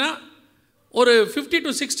திருந்துட்டீங்கன்னா ஒரு 50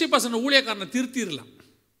 to 60% ஊழியக்காரனை திருத்திடலாம்.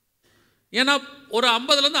 ஏன்னா ஒரு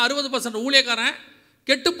 50% 60% ஊழியக்காரன்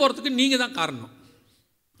கெட்டு போகிறதுக்கு நீங்கள் தான் காரணம்.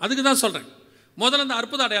 அதுக்கு தான் சொல்கிறேன், முதல்ல இந்த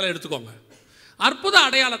அற்புத அடையாளம் எடுத்துக்கோங்க. அற்புத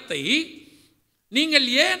அடையாளத்தை நீங்கள்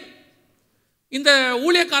ஏன் இந்த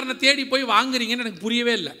ஊழியக்காரனை தேடி போய் வாங்குறீங்கன்னு எனக்கு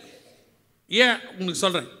புரியவே இல்லை. ஏன் உங்களுக்கு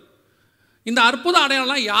சொல்கிறேன். இந்த அற்புத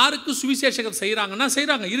அடையாளம் யாருக்கு சுவிசேஷகர் செய்கிறாங்கன்னா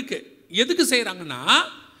செய்கிறாங்க, இருக்குது. எதுக்கு செய்கிறாங்கன்னா,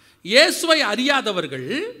 இயேசுவை அறியாதவர்கள்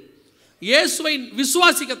இயேசுவை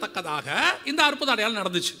விசுவாசிக்கத்தக்கதாக இந்த அற்புத அடையாளம்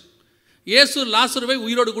நடந்துச்சு. இயேசு லாசருவை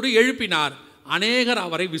உயிரோடு கூட எழுப்பினார், அநேகர்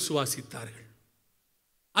அவரை விசுவாசித்தார்கள்.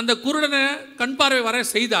 அந்த குருடனை கண் பார்வை வர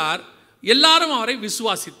செய்தார், எல்லாரும் அவரை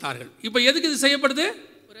விசுவாசித்தார்கள். இப்போ எதுக்கு இது செய்யப்படுது?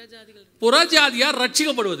 புறஜாதியார்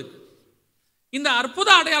ரட்சிக்கப்படுவதுக்கு. இந்த அற்புத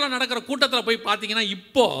அடையாளம் நடக்கிற கூட்டத்தில் போய் பார்த்தீங்கன்னா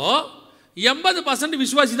இப்போ 80%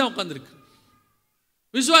 விசுவாசி தான் உட்காந்துருக்கு.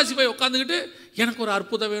 விசுவாசி போய் உட்காந்துக்கிட்டு எனக்கு ஒரு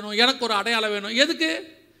அற்புதம் வேணும், எனக்கு ஒரு அடையாளம் வேணும். எதுக்கு?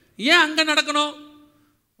 ஏன் அங்கே நடக்கணும்?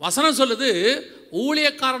 வசனம் சொல்லுது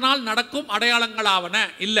ஊழியக்காரனால் நடக்கும் அடையாளங்களாவன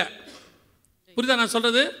இல்லை. புரியுதா நான்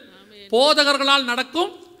சொல்றது? போதகர்களால்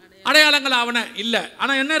நடக்கும் அடையாளங்களாவன இல்லை.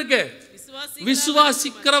 ஆனால் என்ன இருக்கு?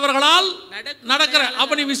 விசுவாசிக்கிறவர்களால் நடக்கிற.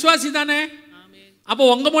 அப்போ நீ விசுவாசி தானே, அப்போ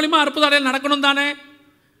உங்க மூலியமா அற்புத அடையாளம் நடக்கணும் தானே.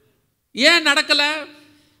 ஏன் நடக்கல?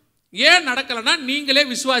 ஏன் நடக்கலைன்னா நீங்களே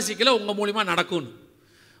விசுவாசிக்கல உங்க மூலியமா நடக்கும்.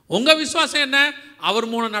 உங்க விசுவாசம் என்ன? அவர்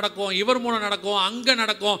மூலம் நடக்கும், இவர் மூலம் நடக்கும், அங்க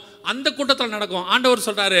நடக்கும், அந்த கூட்டத்தில் நடக்கும். ஆண்டவர்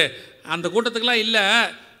சொல்றாரு அந்த கூட்டத்துக்குலாம் இல்லை,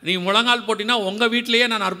 நீ முழங்கால் போட்டினா உங்க வீட்டிலேயே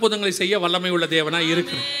நான் அற்புதங்களை செய்ய வல்லமை உள்ள தேவனா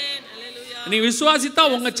இருக்கிறேன். நீ விசுவாசித்தா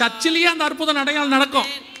உங்க சர்ச்சிலேயே அந்த அற்புதம் அடையாளம்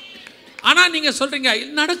நடக்கும். ஆனா நீங்க சொல்றீங்க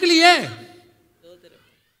நடக்கலையே,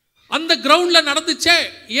 அந்த கிரவுண்ட்ல நடந்துச்சே.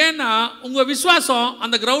 ஏன்னா உங்க விசுவாசம்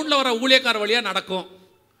அந்த கிரவுண்ட்ல வர ஊழியக்கார வழியா நடக்கும்,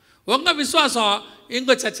 உங்க விசுவாசம்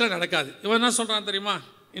எங்க சர்ச்சில் நடக்காது. இவன் என்ன சொல்றான் தெரியுமா?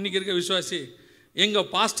 இன்னைக்கு இருக்க விசுவாசி, எங்க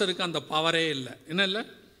பாஸ்டருக்கு அந்த பவரே இல்லை. என்ன இல்லை?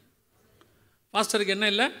 பாஸ்டருக்கு என்ன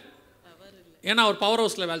இல்லை? ஏன்னா அவர் பவர்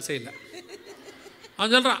ஹவுஸில் வேலை செய்யலை.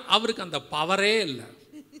 அவன் சொல்கிறான் அவருக்கு அந்த பவரே இல்லை,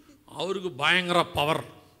 அவருக்கு பயங்கர பவர்.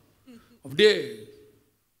 அப்படியே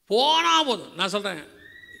போனா போதும். நான் சொல்கிறேன்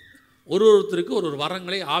ஒருத்தருக்கு ஒரு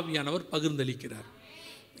வரங்களை ஆவியானவர் பகிர்ந்தளிக்கிறார்.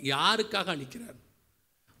 யாருக்காக அளிக்கிறார்?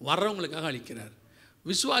 வர்றவங்களுக்காக அளிக்கிறார்.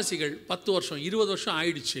 விசுவாசிகள் 10 வருஷம் 20 வருஷம்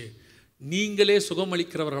ஆயிடுச்சு, நீங்களே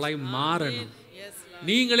சுகமளிக்கிறவர்களாய் மாறணும்,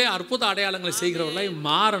 நீங்களே அற்புத அடையாளங்களை செய்கிறவர்களாய்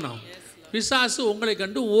மாறணும். பிசாசு உங்களை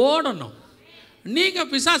கண்டு ஓடணும். நீங்கள்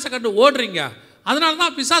பிசாசை கண்டு ஓடுறீங்க, அதனால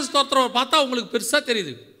தான் பிசாசு துரத்துறவர் பார்த்தா உங்களுக்கு பெருசாக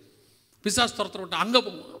தெரியுது. பிசாசு துரத்துறவட்ட அங்கே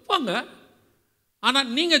போங்க, ஆனால்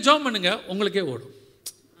நீங்கள் ஜெபம் பண்ணுங்க, உங்களுக்கே ஓடும்.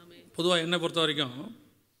 பொதுவாக என்னை பொறுத்த வரைக்கும்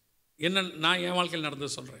என்ன, நான் என் வாழ்க்கையில்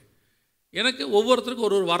நடந்தது சொல்கிறேன். எனக்கு ஒவ்வொருத்தருக்கும்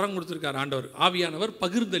ஒரு வரம் கொடுத்துருக்கார் ஆண்டவர், ஆவியானவர்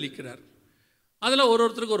பகிர்ந்தளிக்கிறார். அதில்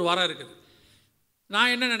ஒருத்தருக்கு ஒரு வரம் இருக்குது.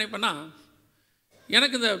 நான் என்ன நினைப்பேன்னா,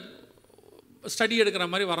 எனக்கு இந்த ஸ்டடி எடுக்கிற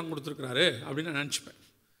மாதிரி வரம் கொடுத்துருக்குறாரு அப்படின்னு நான் நினச்சிப்பேன்.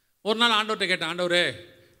 ஒரு நாள் ஆண்டவர்கிட்ட கேட்டேன், ஆண்டவரே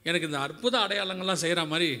எனக்கு இந்த அற்புத அடையாளங்கள்லாம் செய்கிற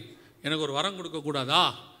மாதிரி எனக்கு ஒரு வரம் கொடுக்கக்கூடாதா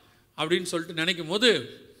அப்படின்னு சொல்லிட்டு நினைக்கும் போது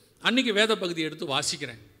அன்றைக்கி வேத பகுதியை எடுத்து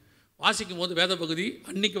வாசிக்கிறேன். வாசிக்கும் போது வேத பகுதி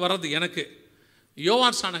அன்றைக்கி வர்றது எனக்கு,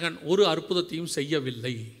 யோவான் ஸ்நானகன் ஒரு அற்புதத்தையும்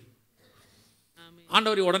செய்யவில்லை.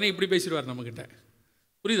 ஆண்டவர் உடனே இப்படி பேசிடுவார் நம்மக்கிட்ட,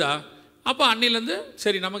 புரியுதா? அப்போ அன்னிலேருந்து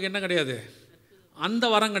சரி நமக்கு என்ன கிடையாது, அந்த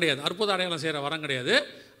வரம் கிடையாது, அற்புத அடையாளம் செய்கிற வரம் கிடையாது.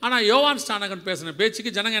 ஆனால் யோவான் ஸ்நானகன் பேசின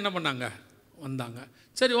பேச்சுக்கு ஜனங்க என்ன பண்ணாங்க, வந்தாங்க.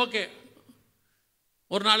 சரி ஓகே.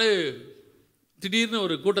 ஒரு நாள் திடீர்னு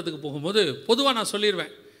ஒரு கூட்டத்துக்கு போகும்போது பொதுவாக நான்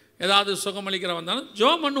சொல்லிடுவேன், ஏதாவது சுகமளிக்கிற வந்தாலும்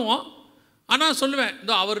ஜெபம் பண்ணுவோம். ஆனால் சொல்லுவேன்,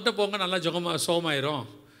 இதோ அவர்கிட்ட போங்க நல்லா சுகமாயிரும்,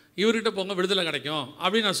 இவர்கிட்ட போங்க விடுதலை கிடைக்கும்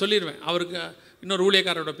அப்படின்னு நான் சொல்லிடுவேன். அவருக்கு இன்னொரு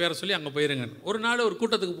ஊழியக்காரோட பேரை சொல்லி அங்கே போயிருங்கன்னு. ஒரு நாள் ஒரு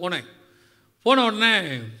கூட்டத்துக்கு போனேன். போன உடனே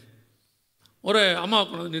ஒரு அம்மாவை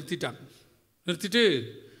கொண்டு வந்து நிறுத்திட்டு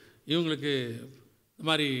இவங்களுக்கு இந்த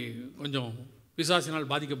மாதிரி கொஞ்சம்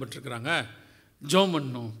பிசாசினால் பாதிக்கப்பட்டிருக்கிறாங்க, ஜெபம்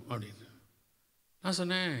பண்ணணும் அப்படின்னு. நான்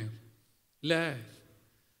சொன்னேன், இல்லை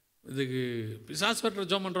இதுக்கு பிசாசு பெற்ற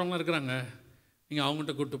ஜெபம் பண்ணுறவங்களாம் இருக்கிறாங்க, நீங்கள்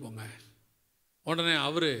அவங்ககிட்ட கூப்பிட்டு போங்க. உடனே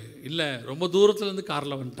அவர், இல்லை ரொம்ப தூரத்துலேருந்து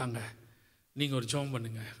காரில் வந்துட்டாங்க, நீங்கள் ஒரு ஜெபம்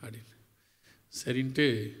பண்ணுங்க அப்படின்னு. சரின்ட்டு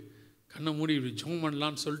கண்ணை மூடி இப்படி ஜெபம்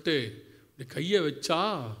பண்ணலான்னு சொல்லிட்டு இப்படி கையை வச்சா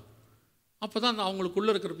அப்போ தான் அந்த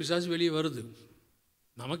அவங்களுக்குள்ளே இருக்கிற பிசாசு வெளியே வருது.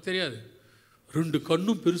 நமக்கு தெரியாது. 2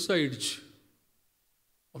 கண்ணும் பெருசாகிடுச்சு,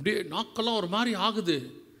 அப்படியே நாக்கெல்லாம் ஒரு மாதிரி ஆகுது.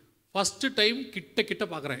 ஃபஸ்ட்டு டைம் கிட்ட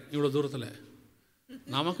பார்க்குறேன் இவ்வளோ தூரத்தில்.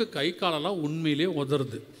 நமக்கு கை காலெல்லாம் உண்மையிலே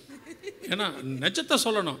உதறுது. ஏன்னா நெச்சத்தை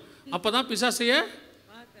சொல்லணும், அப்போ தான் பிசாசையை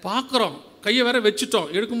பார்க்குறோம். கையை வேற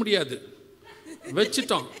வச்சுட்டோம், எடுக்க முடியாது,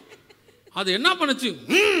 வச்சுட்டோம். அது என்ன பண்ணுச்சு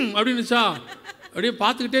அப்படின்னுச்சா, அப்படியே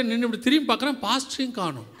பார்த்துக்கிட்டே நின்று இப்படி திரும்பி பார்க்குறேன், பாஸ்டரையும்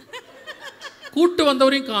காணோம், கூட்டு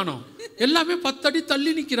வந்தவரையும் காணோம், எல்லாமே 10 அடி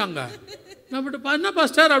தள்ளி நிற்கிறாங்க. நான் பட்டு என்ன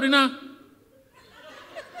பாஸ்டர் அப்படின்னா,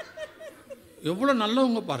 எவ்வளோ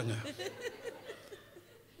நல்லவங்க பாருங்க.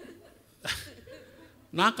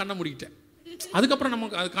 நான் கண்ணை முடிக்கிட்டேன். அதுக்கப்புறம்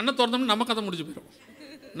நமக்கு அது கண்ணை திறந்தோம்னா நம்ம கதை முடிஞ்சு போயிடும்.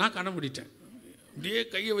 நான் கண்ணை முடிட்டேன், அப்படியே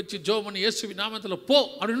கையை வச்சு ஜெபம் பண்ணி இயேசுவின் நாமத்தில் போ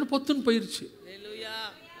அப்படின்னு பொத்துன்னு போயிடுச்சு.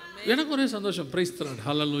 எனக்கு ஒரே சந்தோஷம், பிரைஸ் தி லார்ட்,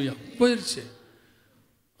 ஹல்லேலூயா, போயிடுச்சு.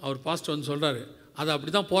 அவர் பாஸ்டர் வந்து சொல்கிறாரு, அதை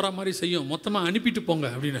அப்படி தான் போகிற மாதிரி செய்யும், மொத்தமாக அனுப்பிட்டு போங்க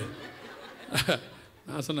அப்படின்னு.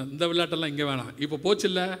 நான் சொன்னேன், இந்த விளையாட்டெல்லாம் இங்கே வேணாம், இப்போ போச்சு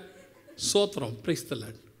இல்லை, சோத்திரம், பிரைஸ் தி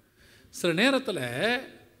லார்ட். சில நேரத்தில்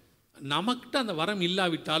நமக்கிட்ட அந்த வரம்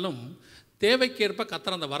இல்லாவிட்டாலும் தேவைக்கேற்ப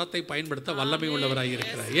கர்த்தர் அந்த வரத்தை பயன்படுத்த வல்லமை உள்ளவராக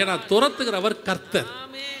இருக்கிறார். ஏன்னா துரத்துகிறவர் கர்த்தர்,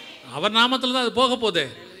 அவர் நாமத்தில் தான் அது போக போகுது.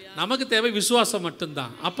 நமக்கு தேவை விசுவாசம்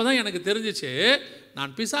மட்டும்தான். அப்போ தான் எனக்கு தெரிஞ்சிச்சு,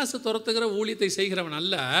 நான் பிசாசு துரத்துகிற ஊழியத்தை செய்கிறவன்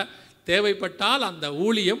அல்ல, தேவைப்பட்டால் அந்த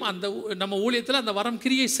ஊழியம், அந்த நம்ம ஊழியத்தில் அந்த வரம்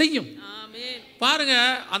கிரியை செய்யும். பாருங்க,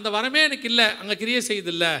 அந்த வரமே எனக்கு இல்லை, அங்கே கிரியை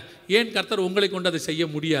செய்யுதில்ல. ஏன்? கர்த்தர் உங்களை கொண்டு அதை செய்ய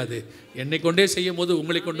முடியாது. என்னை கொண்டே செய்யும் போது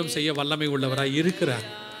உங்களை கொண்டும் செய்ய வல்லமை உள்ளவராக இருக்கிறார்.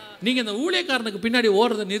 நீங்கள் இந்த ஊழியக்காரனுக்கு பின்னாடி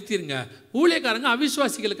ஓடுறதை நிறுத்திடுங்க. ஊழியக்காரங்க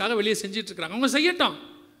அவிசுவாசிகளுக்காக வெளியே செஞ்சிட்ருக்குறாங்க, அவங்க செய்யட்டும்.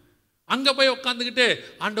 அங்கே போய் உட்காந்துக்கிட்டு,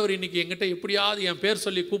 ஆண்டவர் இன்றைக்கி எங்கிட்ட எப்படியாவது என் பேர்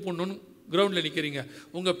சொல்லி கூப்பிடணுன்னு கிரவுண்டில் நிற்கிறீங்க.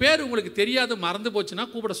 உங்கள் பேர் உங்களுக்கு தெரியாது, மறந்து போச்சுன்னா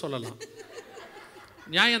கூப்பிட சொல்லலாம்,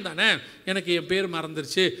 நியாயம் தானே? எனக்கு என் பேர்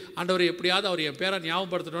மறந்துருச்சு, ஆண்டவர் எப்படியாவது அவர் என் பேரை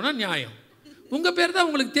ஞாபகப்படுத்தணும்னா நியாயம். உங்கள் பேர் தான்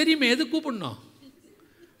உங்களுக்கு தெரியுமே, எது கூப்பிடணும்?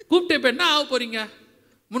 கூப்பிட்டு இப்போ என்ன ஆக போகிறீங்க?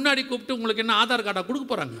 முன்னாடி கூப்பிட்டு உங்களுக்கு என்ன ஆதார் கார்டாக கொடுக்க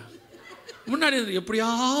போகிறாங்க? முன்னாடி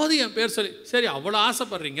எப்படியாவது என் பேர் சொல்லி, சரி அவ்வளோ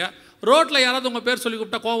ஆசைப்படுறீங்க, ரோட்டில் யாராவது உங்கள் பேர் சொல்லி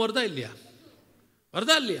கூப்பிட்டா கோவம் வருதா இல்லையா?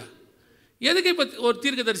 வருதா இல்லையா? எதுக்கு இப்போ ஒரு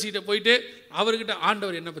தீர்க்கதரிசிகிட்ட போயிட்டு அவர்கிட்ட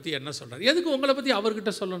ஆண்டவர் என்னை பற்றி என்ன சொல்கிறார், எதுக்கு உங்களை பற்றி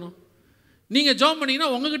அவர்கிட்ட சொல்லணும்? நீங்கள் ஜெபம் பண்ணிங்கன்னா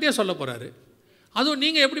உங்ககிட்டயே சொல்ல போகிறாரு. அதுவும்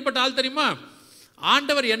நீங்கள் எப்படிப்பட்ட ஆள் தெரியுமா?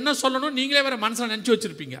 ஆண்டவர் என்ன சொல்லணும் நீங்களே வேறு மனசில் நினச்சி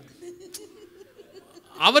வச்சுருப்பீங்க.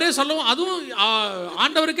 அவரே சொல்லவும், அதுவும்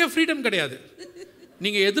ஆண்டவருக்கே ஃப்ரீடம் கிடையாது.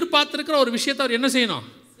 நீங்கள் எதிர்பார்த்துருக்கிற ஒரு விஷயத்தை அவர் என்ன செய்யணும்?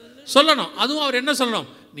 சொல்லணும். அதுவும் அவர் என்ன சொல்லணும்?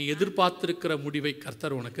 நீ எதிர்பார்த்துருக்கிற முடிவை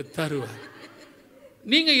கர்த்தர் உனக்கு தருவார்.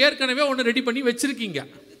 நீங்கள் ஏற்கனவே ஒன்று ரெடி பண்ணி வச்சுருக்கீங்க.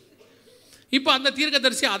 இப்போ அந்த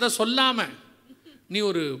தீர்க்கதரிசி அதை சொல்லாமல், நீ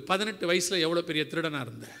ஒரு 18 வயசில் எவ்வளோ பெரிய திருடனாக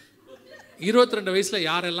இருந்த, 22 வயசில்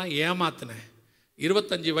யாரெல்லாம் ஏமாத்தின,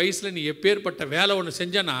 25 வயசில் நீ எப்பேற்பட்ட வேலை ஒன்று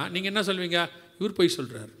செஞ்சனா, நீங்கள் என்ன சொல்வீங்க? இவர் போய்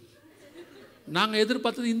சொல்கிறார். நாங்கள்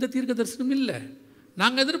எதிர்பார்த்தது இந்த தீர்க்க தரிசனம் இல்லை.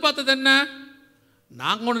 நாங்கள் எதிர்பார்த்தது என்ன?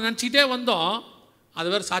 நாங்கள் ஒன்று நினச்சிக்கிட்டே வந்தோம்,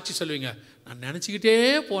 அது வேறு சாட்சி சொல்லுவீங்க. நான் நினச்சிக்கிட்டே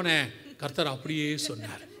போனேன், கர்த்தர் அப்படியே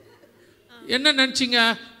சொன்னார். என்ன நினச்சிங்க?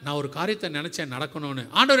 நான் ஒரு காரியத்தை நினச்சேன் நடக்கணும்னு.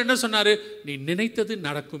 ஆண்டவர் என்ன சொன்னார்? நீ நினைத்தது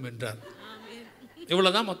நடக்கும் என்றார்.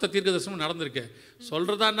 இவ்வளோதான் மொத்த தீர்க்க தரிசனம் நடந்திருக்கு.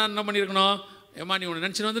 சொல்கிறதா என்ன பண்ணியிருக்கணும்? ஏமா நீ ஒன்று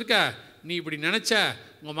நினச்சின்னு வந்திருக்க, நீ இப்படி நினச்ச,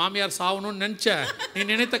 உங்கள் மாமியார் சாகணும்னு நினச்ச, நீ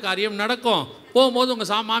நினைத்த காரியம் நடக்கும், போகும்போது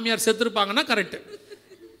உங்கள் மாமியார் செத்துருப்பாங்கன்னா கரெக்டு.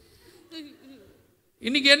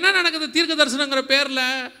 இன்றைக்கி என்ன நடக்குது? தீர்க்க தரிசனங்கிற பேரில்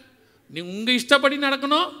நீ உங்கள் இஷ்டப்படி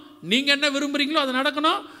நடக்கணும், நீங்கள் என்ன விரும்புகிறீங்களோ அது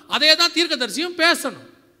நடக்கணும். அதே தான் தீர்க்க தரிசியும் பேசணும்.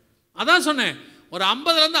 அதான் சொன்னேன், ஒரு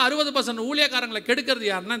 50% 60% ஊழியக்காரங்களை கெடுக்கிறது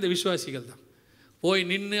யாருன்னா இந்த விசுவாசிகள் தான். போய்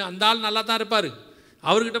நின்று அந்த ஆள் நல்லா தான் இருப்பார்,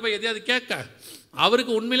 அவர்கிட்ட போய் எதையாவது கேட்க,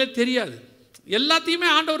 அவருக்கு உண்மையிலே தெரியாது. எல்லாத்தையுமே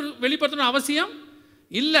ஆண்டவர் வெளிப்படுத்தணும் அவசியம்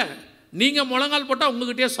இல்லை. நீங்கள் முழங்கால் போட்டால்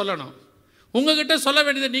உங்ககிட்டயே சொல்லணும். உங்ககிட்ட சொல்ல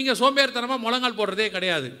வேண்டியது நீங்கள் சோம்பேறித்தனமாக முழங்கால் போடுறதே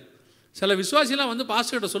கிடையாது. சில விசுவாசிலாம் வந்து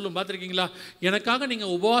பாஸ்டர்கிட்ட சொல்லும், பார்த்துருக்கீங்களா, எனக்காக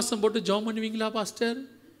நீங்கள் உபவாசம் போட்டு ஜெபம் பண்ணுவீங்களா பாஸ்டர்?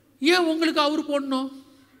 ஏன் உங்களுக்கு அவர் போடணும்?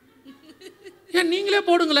 ஏன் நீங்களே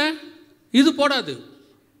போடுங்களேன். இது போடாது.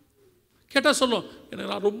 கேட்டால் சொல்லும், எனக்கு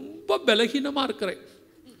நான் ரொம்ப பலகீனமாக இருக்கிறேன்,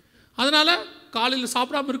 அதனால் காலையில்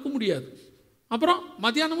சாப்பிடாமல் இருக்க முடியாது, அப்புறம்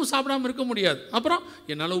மத்தியானமும் சாப்பிடாமல் இருக்க முடியாது, அப்புறம்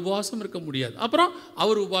என்னால் உபவாசம் இருக்க முடியாது, அப்புறம்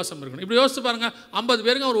அவர் உபவாசம் இருக்கணும். இப்படி யோசிச்சு பாருங்கள், 50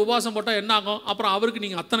 பேருக்கு அவர் உபவாசம் போட்டால் என்ன ஆகும்? அப்புறம் அவருக்கு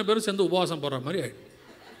நீங்கள் அத்தனை பேரும் சேர்ந்து உபவாசம் போடுற மாதிரி ஆகிடும்.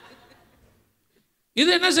 இது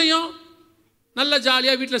என்ன செய்யும்? நல்லா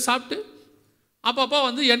ஜாலியாக வீட்டில் சாப்பிட்டு அப்பப்போ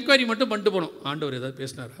வந்து என்கொயரி மட்டும் பண்ணிட்டு போகணும். ஆண்டவர் ஏதாவது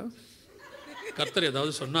பேசினாரா, கர்த்தர்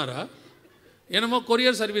ஏதாவது சொன்னாரா, என்னமோ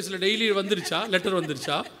கொரியர் சர்வீஸில் டெய்லி வந்துருச்சா, லெட்டர்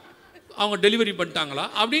வந்துருச்சா, அவங்க டெலிவரி பண்ணிட்டாங்களா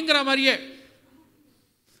அப்படிங்கிற மாதிரியே.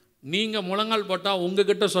 நீங்கள் முழங்கால் போட்டால்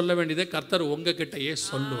உங்ககிட்ட சொல்ல வேண்டியதை கர்த்தர் உங்ககிட்டயே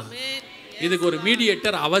சொல்லுவார். இதுக்கு ஒரு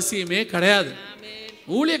மீடியேட்டர் அவசியமே கிடையாது.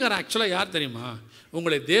 ஊழியக்காரன் ஆக்சுவலாக யார் தெரியுமா?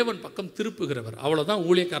 உங்களை தேவன் பக்கம் திருப்புகிறவர். அவ்வளோதான்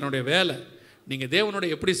ஊழியக்காரனுடைய வேலை. நீங்கள் தேவனோட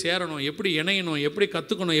எப்படி சேரணும், எப்படி இணையணும், எப்படி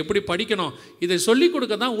கற்றுக்கணும், எப்படி படிக்கணும், இதை சொல்லிக்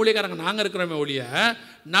கொடுக்க தான் ஊழியக்காரங்க நாங்கள் இருக்கிறோமே ஒழிய,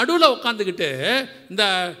 நடுவில் உட்காந்துக்கிட்டு இந்த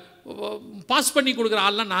பாஸ் பண்ணி கொடுக்குற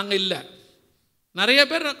ஆள்லாம் நாங்கள் இல்லை. நிறைய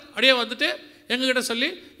பேர் அப்படியே வந்துட்டு எங்ககிட்ட சொல்லி,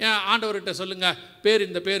 ஆண்டவர்கிட்ட சொல்லுங்கள், பேர்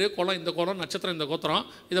இந்த பேர், குளம் இந்த குளம், நட்சத்திரம் இந்த கோத்திரம்,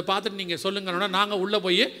 இதை பார்த்துட்டு நீங்கள் சொல்லுங்கன்னா நாங்கள் உள்ளே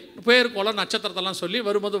போய் பேர் குளம் நட்சத்திரத்தெல்லாம் சொல்லி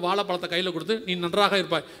வரும்போது வாழைப்பழத்தை கையில் கொடுத்து நீ நன்றாக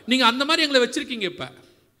இருப்பாய். நீங்கள் அந்த மாதிரி எங்களை வச்சுருக்கீங்க. இப்போ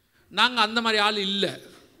நாங்கள் அந்த மாதிரி ஆள் இல்லை.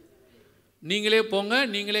 நீங்களே போங்க,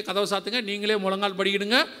 நீங்களே கதவை சாத்துங்க, நீங்களே முழங்கால்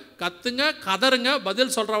படிக்கிடுங்க, கத்துங்க, கதறுங்க,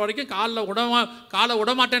 பதில் சொல்கிற வரைக்கும் காலை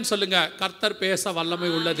விடமாட்டேன்னு சொல்லுங்கள். கர்த்தர் பேச வல்லமை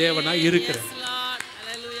உள்ள தேவனாக இருக்கிறார்.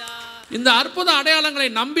 இந்த அற்புத அடையாளங்களை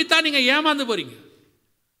நம்பித்தான் நீங்கள் ஏமாந்து போகிறீங்க.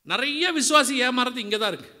 நிறைய விசுவாசி ஏமாறது இங்கே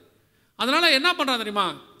தான் இருக்குது. அதனால் என்ன பண்ணுறான் தெரியுமா?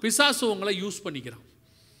 பிசாசு உங்களை யூஸ் பண்ணிக்கிறான்.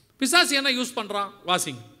 பிசாசு என்ன யூஸ் பண்ணுறான்?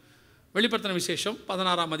 வாசிங்க, வெளிப்படுத்தின விசேஷம்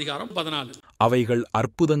 16ஆம் அதிகாரம் 14. அவைகள்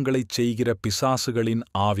அற்புதங்களைச் செய்கிற பிசாசுகளின்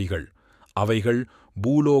ஆவிகள். அவைகள்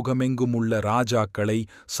பூலோகமெங்குமுள்ள ராஜாக்களை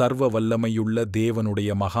சர்வ வல்லமையுள்ள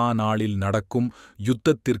தேவனுடைய மகா நாளில் நடக்கும்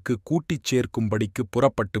யுத்தத்திற்கு கூட்டிச் சேர்க்கும்படிக்கு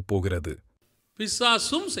புறப்பட்டு போகிறது.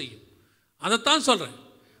 பிசாசும் செய்யும். அதைத்தான் சொல்கிறேன்.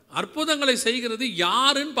 அற்புதங்களை செய்கிறது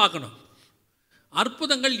யாருன்னு பார்க்கணும்,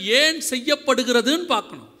 அற்புதங்கள் ஏன் செய்யப்படுகிறதுன்னு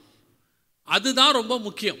பார்க்கணும். அதுதான் ரொம்ப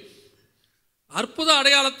முக்கியம். அற்புத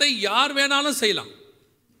அடையாளத்தை யார் வேணாலும் செய்யலாம்.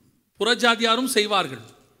 புறஜாதியாரும் செய்வார்கள்.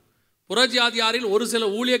 புறஜாதியாரில் ஒரு சில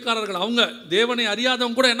ஊழியக்காரர்கள், அவங்க தேவனை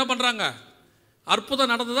அறியாதவங்க கூட என்ன பண்ணுறாங்க,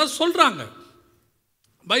 அற்புதம் நடந்ததா சொல்கிறாங்க.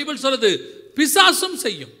 பைபிள் சொல்லுது பிசாசும்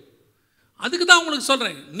செய்யும். அதுக்கு தான் உங்களுக்கு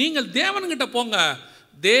சொல்கிறேன், நீங்கள் தேவன்கிட்ட போங்க,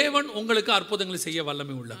 தேவன் உங்களுக்கு அற்புதங்களை செய்ய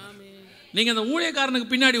வல்லமை உள்ளவர். நீங்கள் அந்த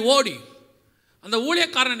ஊழியக்காரனுக்கு பின்னாடி ஓடி அந்த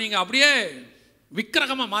ஊழியக்காரனை நீங்கள் அப்படியே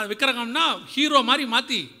விக்கிரகம்னா ஹீரோ மாதிரி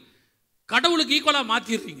மாற்றி கடவுளுக்கு ஈக்குவலாக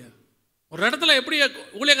மாற்றிடுறீங்க. ஒரு இடத்துல எப்படி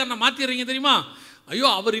ஊழியக்காரனை மாற்றிடுறீங்க தெரியுமா? ஐயோ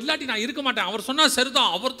அவர் இல்லாட்டி நான் இருக்க மாட்டேன், அவர் சொன்னால்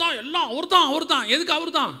சரிதான், அவர் தான் எல்லாம், அவர் தான். எதுக்கு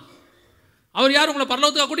அவர் தான்? அவர் யார்? உங்களை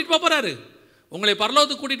பரலோகத்துக்கு கூட்டிகிட்டு போக போகிறாரு. உங்களை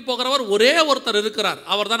பரலோகத்துக்கு கூட்டிகிட்டு போகிறவர் ஒரே ஒருத்தர் இருக்கிறார்,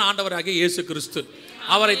 அவர் தான் ஆண்டவராகிய இயேசு கிறிஸ்து.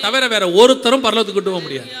 அவரை தவிர வேற ஒருத்தரும் பரலோகத்துக்கு கூட்டு போக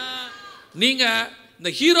முடியாது. நீங்கள்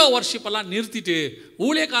இந்த ஹீரோ வர்ஷிப்பெல்லாம் நிறுத்திட்டு,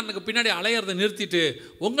 ஊழியக்காரனுக்கு பின்னாடி அலையிறதை நிறுத்திட்டு,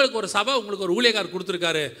 உங்களுக்கு ஒரு சபை, உங்களுக்கு ஒரு ஊழியக்காரர்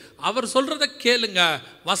கொடுத்துருக்காரு, அவர் சொல்கிறத கேளுங்க,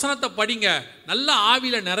 வசனத்தை படிங்க, நல்ல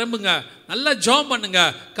ஆவியில் நிரம்புங்க, நல்லா ஜெபம் பண்ணுங்க,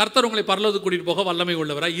 கர்த்தர் உங்களை பரலோகத்துக்கு கூட்டிகிட்டு போக வல்லமை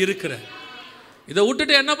உள்ளவராக இருக்கிற. இதை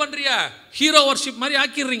விட்டுட்டு என்ன பண்ணுறீங்க, ஹீரோ வர்ஷிப் மாதிரி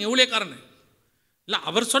ஆக்கிடுறீங்க ஊழியக்காரனை. இல்லை,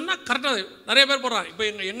 அவர் சொன்னால் கரெக்டாக நிறைய பேர் போடுறான். இப்போ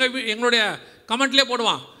எங்களுடைய கமெண்ட்லேயே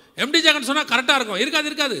போடுவான், M.D.Jagan சொன்னால் கரெக்டாக இருக்கும்.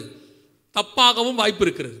 இருக்காது, தப்பாகவும் வாய்ப்பு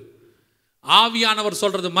இருக்கிறது. ஆவியானவர்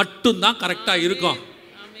சொல்கிறது மட்டும்தான் கரெக்டாக இருக்கும்.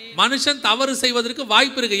 மனுஷன் தவறு செய்வதற்கு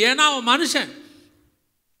வாய்ப்பு இருக்குது, ஏன்னா அவன் மனுஷன்.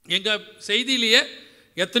 எங்கள் செய்தியிலேயே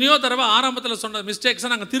எத்தனையோ தடவை ஆரம்பத்தில் சொன்ன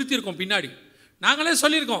மிஸ்டேக்ஸை நாங்கள் திருத்தியிருக்கோம். பின்னாடி நாங்களே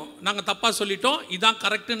சொல்லியிருக்கோம், நாங்கள் தப்பாக சொல்லிட்டோம், இதான்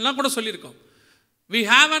கரெக்டுன்னெலாம் கூட சொல்லியிருக்கோம். வி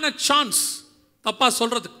ஹாவ் அ சான்ஸ் தப்பாக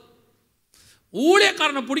சொல்கிறதுக்கு.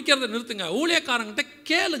 ஊழியக்காரனை பிடிக்கிறத நிறுத்துங்க, ஊழியக்காரங்கிட்ட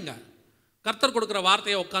கேளுங்க, கர்த்தர் கொடுக்குற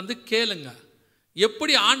வார்த்தையை உட்காந்து கேளுங்க,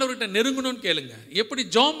 எப்படி ஆண்டவர்கிட்ட நெருங்கணும்னு கேளுங்க, எப்படி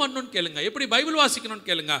ஜெபம் பண்ணணும்னு கேளுங்க, எப்படி பைபிள் வாசிக்கணும்னு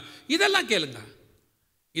கேளுங்க, இதெல்லாம் கேளுங்க.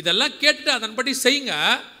 இதெல்லாம் கேட்டுட்டு அதன்படி செய்யுங்க.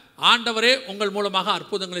 ஆண்டவரே உங்கள் மூலமாக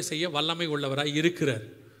அற்புதங்களை செய்ய வல்லமை உள்ளவராக இருக்கிறார்.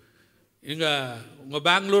 உங்கள்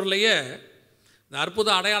பெங்களூர்லேயே இந்த அற்புத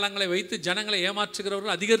அடையாளங்களை வைத்து ஜனங்களை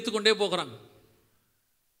ஏமாற்றுகிறவர்கள் அதிகரித்து கொண்டே போகிறாங்க.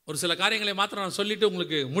 ஒரு சில காரியங்களை மாத்திரம் நான் சொல்லிவிட்டு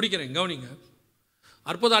உங்களுக்கு முடிக்கிறேன், கவனிங்க.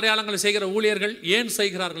 அற்புத அடையாளங்களை செய்கிற ஊழியர்கள் ஏன்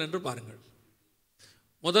செய்கிறார்கள் என்று பாருங்கள்.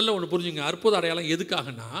 முதல்ல ஒன்று புரிஞ்சுங்க, அற்புத அடையாளம்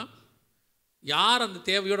எதுக்காகனா, யார் அந்த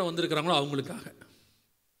தேவையோடு வந்திருக்கிறாங்களோ அவங்களுக்காக.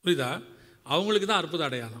 புரியுதா? அவங்களுக்கு தான் அற்புத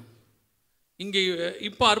அடையாளம். இங்கே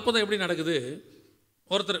இப்போ அற்புதம் எப்படி நடக்குது,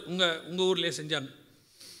 ஒருத்தர் உங்கள் ஊர்லேயே செஞ்சாங்க.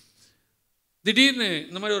 திடீர்னு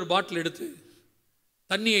இந்த மாதிரி ஒரு பாட்டில் எடுத்து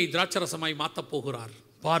தண்ணியை திராட்சரசமாய் மாற்றப் போகிறார்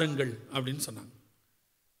பாருங்கள் அப்படின்னு சொன்னாங்க.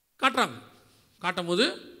 காட்டும் போது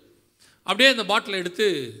அப்படியே அந்த பாட்டிலை எடுத்து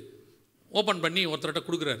ஓப்பன் பண்ணி ஒருத்தர்கிட்ட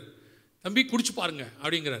கொடுக்குறாரு. தம்பி குடிச்சு பாருங்க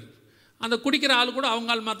அப்படிங்கிறாரு. அந்த குடிக்கிற ஆள் கூட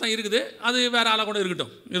அவங்க ஆள் மாதிரி தான் இருக்குது, அது வேறு ஆளாக கூட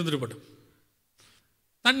இருந்துட்டு போட்டோம்.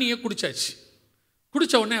 தண்ணியை குடித்தாச்சு.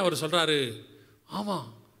 குடித்த உடனே அவர் சொல்கிறாரு, ஆமாம்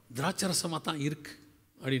திராட்சரசமாக தான் இருக்குது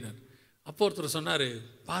அப்படின்னாரு. அப்போ ஒருத்தர் சொன்னார்,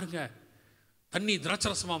 பாருங்கள் தண்ணி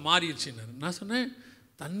திராட்சரசமாக மாறிடுச்சுன்னாரு. நான் சொன்னேன்,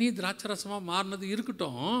 தண்ணி திராட்சரசமாக மாறினது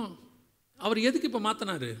இருக்கட்டும், அவர் எதுக்கு இப்போ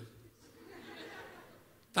மாற்றினார்?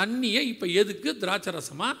 தண்ணியை இப்போ எதுக்கு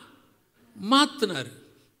திராட்சரசமாக மாற்றினார்?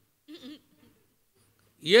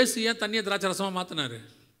 இயேசு ஏன் தண்ணியை திராட்சரசமாக மாற்றினார்?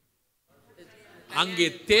 அங்கே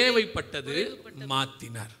தேவைப்பட்டது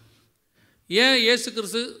மாற்றினார். ஏன் இயேசு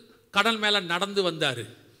கிறிஸ்து கடல் மேலே நடந்து வந்தார்?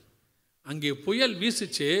 அங்கே புயல்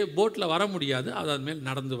வீசிச்சு, போட்டில் வர முடியாது, அதன் மேல்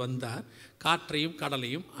நடந்து வந்தார், காற்றையும்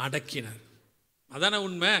கடலையும் அடக்கினார். அதானே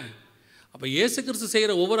உண்மை. அப்போ இயேசு கிறிஸ்து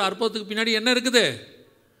செய்கிற ஒவ்வொரு அற்புதத்துக்கு பின்னாடி என்ன இருக்குது?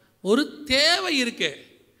 ஒரு தேவை இருக்கு.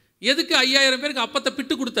 எதுக்கு 5000 பேருக்கு அப்பத்தை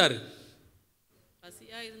பிட்டு கொடுத்தாரு?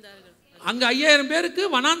 அங்கே 5000 பேருக்கு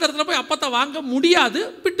வனாந்தரத்தில் போய் அப்பத்தை வாங்க முடியாது,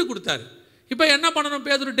 பிட்டு கொடுத்தாரு. இப்போ என்ன பண்ணணும்?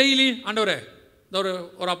 பேதுரு டெய்லி, ஆண்டவரே இந்த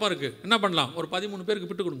ஒரு அப்பம் இருக்குது, என்ன பண்ணலாம், ஒரு 13 பேருக்கு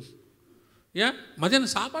பிட்டு கொடுங்க. ஏன்?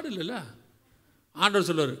 மதியானம் சாப்பாடு இல்லைல்ல. ஆண்டவர்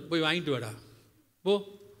சொல்லுவார், போய் வாங்கிட்டு வாடா போ.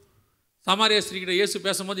 சமாரியா ஸ்திரீக்கிட்ட இயேசு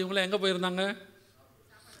பேசும்போது இவங்களாம் எங்கே போயிருந்தாங்க?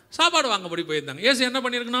 சாப்பாடு வாங்கப்படி போயிருந்தாங்க. இயேசு என்ன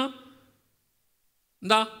பண்ணியிருக்கணும்?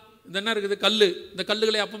 இது என்ன இருக்குது? இந்த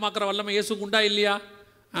கல்லுகளை அப்பமாக்குற வல்லமை இயேசுக்கு உண்டா இல்லையா?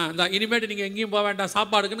 இனிமேட்டு நீங்கள் எங்கேயும் போக வேண்டாம்,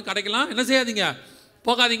 சாப்பாடுக்குன்னு கிடைக்கலாம், என்ன செய்யாதீங்க,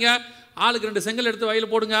 போகாதீங்க, ஆளுக்கு 2 செங்கல் எடுத்து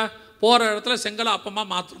வயலில் போடுங்க, போகிற இடத்துல செங்கலை அப்பமாக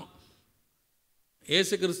மாற்றணும்.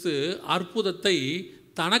 இயேசு கிறிஸ்து அற்புதத்தை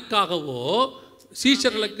தனக்காகவோ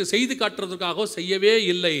சீஷர்களுக்கு செய்து காட்டுறதுக்காகவோ செய்யவே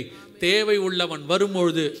இல்லை. தேவை உள்ளவன்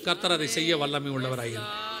வரும்பொழுது கர்த்தர் அதை செய்ய வல்லமை உள்ளவராக.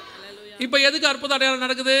 இப்போ எதுக்கு அற்புத அடையாளம்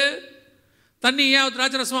நடக்குது? தண்ணி ஏன்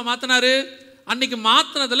திராட்சரசமாக மாற்றினாரு? அன்னைக்கு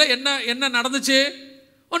மாற்றினதில் என்ன நடந்துச்சு?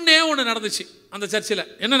 ஒன்றே ஒன்று நடந்துச்சு. அந்த சர்ச்சில்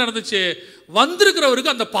என்ன நடந்துச்சு?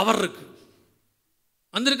 வந்திருக்கிறவருக்கு அந்த பவர் இருக்கு.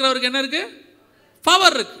 வந்திருக்கிறவருக்கு என்ன இருக்கு?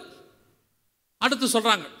 பவர் இருக்கு. அடுத்து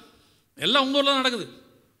சொல்றாங்க, எல்லாம் உங்க ஊர்ல நடக்குது.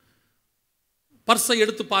 பர்ஸை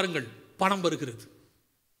எடுத்து பாருங்கள், பணம் வருகிறது.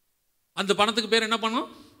 அந்த பணத்துக்கு பேர் என்ன பணம்?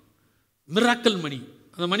 மிராக்கிள் மணி.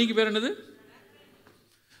 அந்த மணிக்கு பேர் என்னது?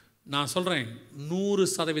 நான் சொல்கிறேன்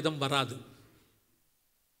 100% வராது.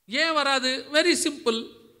 ஏன் வராது? Very simple.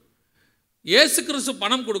 இயேசு கிறிஸ்து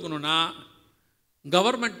பணம் கொடுக்கணும்னா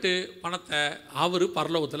கவர்மெண்ட்டு பணத்தை அவர்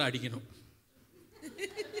பரலோகத்தில் அடிக்கணும்.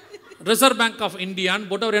 ரிசர்வ் பேங்க் ஆஃப் இந்தியான்னு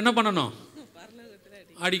போட்டு அவர் என்ன பண்ணணும்?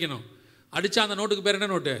 அடிக்கணும். அடித்தா அந்த நோட்டுக்கு பேர் என்ன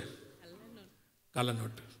நோட்டு? கள்ள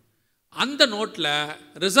நோட்டு. அந்த நோட்டில்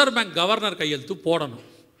ரிசர்வ் பேங்க் கவர்னர் கையெழுத்து போடணும்.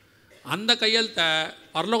 அந்த கையெழுத்தை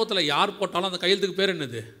பரலோகத்தில் யார் போட்டாலும் அந்த கையெழுத்துக்கு பேர்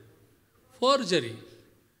என்னது? ஃபோர்ஜரி.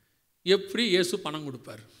 எப்படி இயேசு பணம்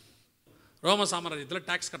கொடுப்பார்? ரோம சாம்ராஜ்யத்தில்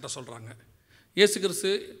டேக்ஸ் கட்ட சொல்கிறாங்க. இயேசு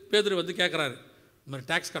கிறிஸ்து பேதுரு வந்து கேட்குறாரு, இந்த மாதிரி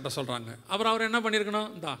டேக்ஸ் கட்ட சொல்கிறாங்க. அவர் என்ன பண்ணியிருக்கணும்?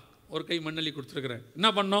 இந்தா ஒரு கை மண்ணள்ளி கொடுத்துருக்குறேன், என்ன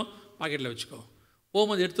பண்ணணும்? பாக்கெட்டில் வச்சுக்கோ,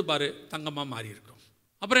 போகும்போது எடுத்துப்பார், தங்கமாக மாறி இருக்கும்.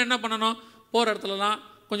 அப்புறம் என்ன பண்ணணும்? போகிற இடத்துலலாம்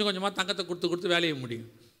கொஞ்சம் கொஞ்சமாக தங்கத்தை கொடுத்து வேலையை முடியும்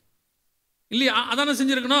இல்லையா? அதானே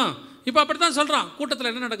செஞ்சுருக்கணும். இப்போ அப்படி தான் சொல்கிறான். கூட்டத்தில்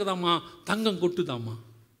என்ன நடக்குதாம்மா? தங்கம் கொட்டுதாம்மா.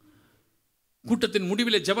 கூட்டத்தின்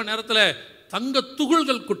முடிவில் ஜெப நேரத்தில் தங்க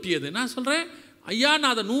துகள்கள் கொட்டியது. நான் சொல்கிறேன், ஐயா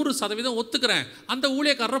நான் அதை 100% ஒத்துக்கிறேன். அந்த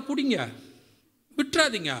ஊழியக்காரரை பிடிங்க,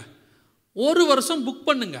 விட்டுறாதீங்க. 1 வருஷம் புக்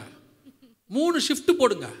பண்ணுங்க, 3 ஷிஃப்ட்டு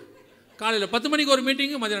போடுங்க. காலையில் 10 மணிக்கு ஒரு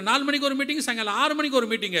மீட்டிங்கு, மதியம் 4 மணிக்கு ஒரு மீட்டிங்கு, சாயங்காலம் 6 மணிக்கு ஒரு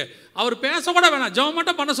மீட்டிங்கு. அவர் பேசக்கூட வேணாம், ஜெபம்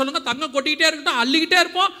மட்டும் பண்ண சொல்லுங்கள். தங்கம் கொட்டிக்கிட்டே இருக்கட்டும், அள்ளிக்கிட்டே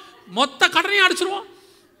இருப்போம், மொத்த கடனையும் அடிச்சிருவோம்.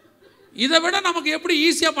 இதை விட நமக்கு எப்படி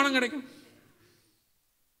ஈஸியாக பணம் கிடைக்கும்?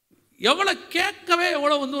 எவ்வளோ கேட்கவே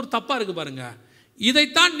எவ்வளோ ஒரு தப்பாக இருக்குது பாருங்க.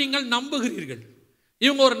 இதைத்தான் நீங்கள் நம்புகிறீர்கள்.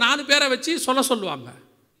 இவங்க ஒரு 4 பேரை வச்சு சொல்லுவாங்க.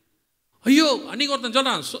 ஐயோ அன்றைக்கி ஒருத்தன்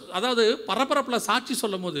சொல்கிறான், அதாவது பரபரப்பில் சாட்சி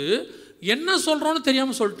சொல்லும் போது என்ன சொல்கிறோன்னு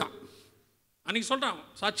தெரியாமல் சொல்லிட்டான். அன்றைக்கி சொல்கிறான்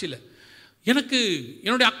சாட்சியில், எனக்கு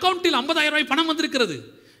என்னுடைய அக்கௌண்ட்டில் 50,000 ரூபாய் பணம் வந்திருக்கிறது,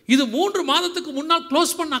 இது 3 மாதத்துக்கு முன்னால்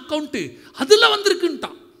க்ளோஸ் பண்ண அக்கௌண்ட்டு, அதில்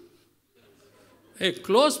வந்திருக்குன்ட்டான்.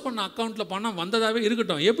 க்ளோஸ் பண்ண அக்கௌண்ட்டில் பணம் வந்ததாகவே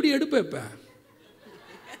இருக்கட்டும், எப்படி எடுப்பேன்? இப்போ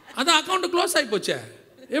அதான் அக்கௌண்ட்டு க்ளோஸ் ஆகி போச்சே,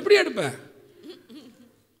 எப்படி எடுப்பேன்?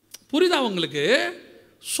 புரியுதா உங்களுக்கு?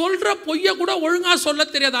 சொல்கிற பொய்யை கூட ஒழுங்காக சொல்ல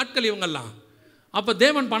தெரியாத ஆட்கள் இவங்கெல்லாம். அப்போ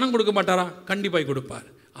தேவன் பணம் கொடுக்க மாட்டாரா? கண்டிப்பாக கொடுப்பார்.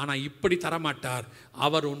 ஆனால் இப்படி தரமாட்டார்.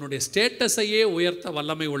 அவர் உன்னுடைய ஸ்டேட்டஸையே உயர்த்த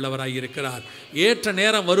வல்லமை உள்ளவராக இருக்கிறார். ஏற்ற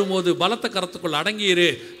நேரம் வரும்போது பலத்த கரத்துக்குள் அடங்கியிரு.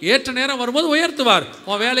 ஏற்ற நேரம் வரும்போது உயர்த்துவார்.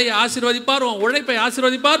 உன் வேலையை ஆசீர்வதிப்பார், உன் உழைப்பை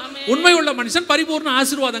ஆசீர்வதிப்பார். உண்மை உள்ள மனுஷன் பரிபூர்ண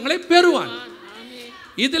ஆசீர்வாதங்களை பெறுவான்.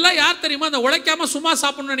 இதெல்லாம் யார் தெரியுமா? அந்த உழைக்காமல் சும்மா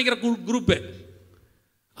சாப்பிடணும்னு நினைக்கிற குரூப்பு.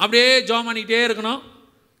 அப்படியே ஜாம் பண்ணிக்கிட்டே இருக்கணும்.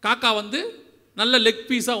 காக்கா வந்து நல்ல லெக்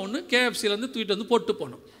பீஸாக ஒன்று KFCலேருந்து தூக்கிட்டு வந்து போட்டு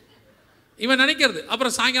போகணும் இவன் நினைக்கிறது.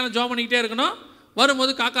 அப்புறம் சாயங்காலம் ஜாம் பண்ணிக்கிட்டே இருக்கணும்.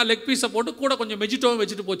 வரும்போது காக்கா லெக் பீஸை போட்டு கூட கொஞ்சம் மெஜிட்டோவும்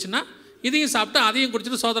வச்சுட்டு போச்சுன்னா இதையும் சாப்பிட்டு அதையும்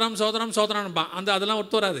குடிச்சிட்டு சோதரான்பான். அதெல்லாம்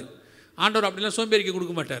ஒத்து வராது. ஆண்டவர் அப்படிலாம் சோம்பேறிக்கு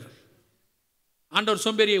கொடுக்க மாட்டார். ஆண்டவர்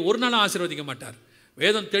சோம்பேறியை ஒரு நாளும் ஆசீர்வதிக்க மாட்டார்.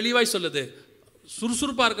 வேதம் தெளிவாய் சொல்லுது,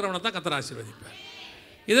 சுறுசுறுப்பாக இருக்கிறவனை தான் கர்த்தர் ஆசீர்வதிப்பார்.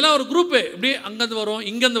 இதெல்லாம் ஒரு குரூப்பு இப்படி அங்கேருந்து வரும்,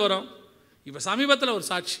 இங்கேருந்து வரும். இப்போ சமீபத்தில் ஒரு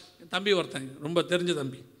சாட்சி, என் தம்பி ஒருத்தன், ரொம்ப தெரிஞ்ச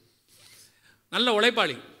தம்பி, நல்ல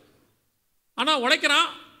உழைப்பாளி. ஆனால் உழைக்கிறான்,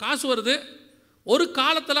 காசு வருது. ஒரு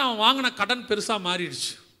காலத்தில் அவன் வாங்கின கடன் பெருசாக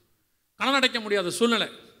மாறிடுச்சு. கடன் அடைக்க முடியாத சூழ்நிலை.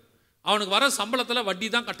 அவனுக்கு வர சம்பளத்தில் வட்டி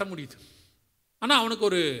தான் கட்ட முடியுது. ஆனால்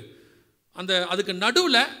அவனுக்கு அதுக்கு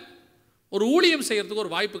நடுவில் ஒரு ஊழியம் செய்கிறதுக்கு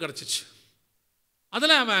ஒரு வாய்ப்பு கிடச்சிச்சு.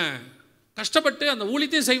 அதில் அவன் கஷ்டப்பட்டு அந்த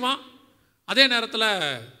ஊழியத்தையும் செய்வான், அதே நேரத்தில்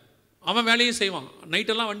அவன் வேலையும் செய்வான்.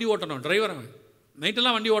 நைட்டெல்லாம் வண்டி ஓட்டணும், டிரைவர் அவன்.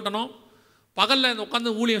 நைட்டெல்லாம் வண்டி ஓட்டணும், பகலில்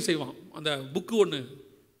உட்காந்து ஊழியம் செய்வான். அந்த புக்கு ஒன்று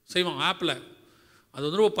செய்வான் ஆப்பில். அது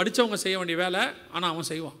ரொம்ப படித்தவங்க செய்ய வேண்டிய வேலை, ஆனால் அவன்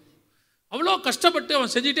செய்வான். அவ்வளோ கஷ்டப்பட்டு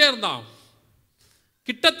அவன் செஞ்சிட்டே இருந்தான்.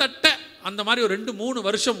 கிட்டத்தட்ட அந்த மாதிரி ஒரு 2-3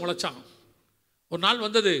 வருஷம் உழைச்சான். ஒரு நாள்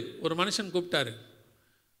வந்தது, ஒரு மனுஷன் கூப்பிட்டாரு,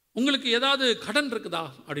 உங்களுக்கு ஏதாவது கடன் இருக்குதா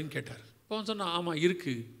அப்படின்னு கேட்டார். இப்போ அவன் சொன்னான், ஆமாம்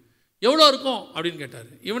இருக்குது. எவ்வளோ இருக்கும் அப்படின்னு கேட்டார்.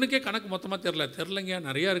 இவனுக்கே கணக்கு மொத்தமாக தெரிலங்க,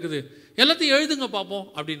 நிறையா இருக்குது, எல்லாத்தையும் எழுதுங்க பார்ப்போம்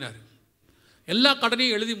அப்படின்னாரு. எல்லா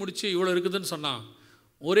கடனையும் எழுதி முடித்து இவ்வளோ இருக்குதுன்னு சொன்னான்.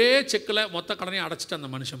 ஒரே செக்கில் மொத்த கடனையும் அடைச்சிட்டு அந்த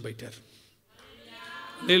மனுஷன் போயிட்டார்.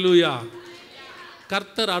 அல்லேலூயா.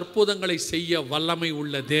 கர்த்தர் அற்புதங்களை செய்ய வல்லமை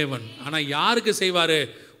உள்ள தேவன். ஆனால் யாருக்கு செய்வார்?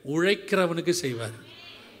 உழைக்கிறவனுக்கு செய்வார்.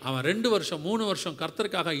 அவன் 2 வருஷம் 3 வருஷம்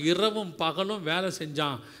கர்த்தருக்காக இரவும் பகலும் வேலை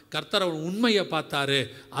செஞ்சான். கர்த்தர் அவன் உண்மையை பார்த்தாரு,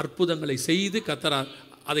 அற்புதங்களை செய்து கர்த்தர்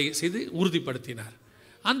அதை செய்து உறுதிப்படுத்தினார்.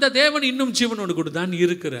 அந்த தேவன் இன்னும் ஜீவனோடு கூட தான்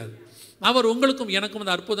இருக்கிறார். அவர் உங்களுக்கும் எனக்கும்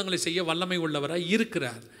அந்த அற்புதங்களை செய்ய வல்லமை உள்ளவராக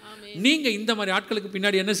இருக்கிறார். நீங்கள் இந்த மாதிரி ஆட்களுக்கு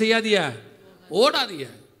பின்னாடி என்ன செய்யாதீங்க? ஓடாதீங்க.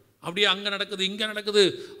 அப்படியே அங்கே நடக்குது, இங்கே நடக்குது,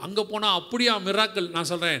 அங்கே போனால் அப்படியா மிராக்கள். நான்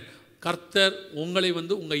சொல்கிறேன், கர்த்தர் உங்களை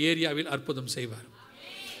உங்கள் ஏரியாவில் அற்புதம் செய்வார்,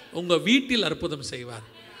 உங்கள் வீட்டில் அற்புதம் செய்வார்.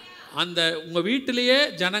 உங்கள் வீட்டிலேயே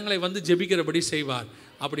ஜனங்களை ஜெபிக்கிறபடி செய்வார்.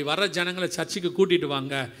 அப்படி வர்ற ஜனங்களை சர்ச்சுக்கு கூட்டிகிட்டு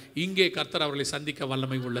வாங்க. இங்கே கர்த்தர் அவர்களை சந்திக்க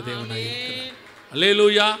வல்லமை உள்ள தேவனாக இருக்கிறார்.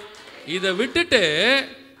 அல்லேலூயா. இதை விட்டுட்டு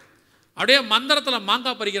அப்படியே மந்திரத்தில்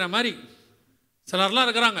மாங்காய் பறிக்கிற மாதிரி சிலர்லாம்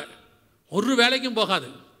இருக்கிறாங்க. ஒரு வேலைக்கும் போகாது.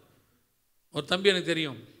 ஒரு தம்பி எனக்கு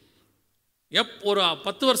தெரியும், ஒரு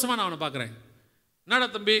 10 வருஷமாக நான் அவனை பார்க்குறேன். என்னடா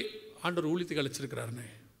தம்பி ஆண்டவர் ஊழியத்துக்கு அழைச்சிருக்கிறாருன்னு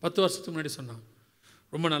 10 வருஷத்துக்கு முன்னாடி சொன்னான்.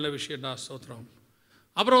 ரொம்ப நல்ல விஷயம்டா, ஸ்தோத்திரம்.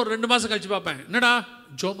 அப்புறம் ஒரு 2 மாதம் கழித்து பார்ப்பேன், என்னடா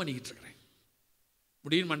ஜோம் பண்ணிக்கிட்டு இருக்கிறேன்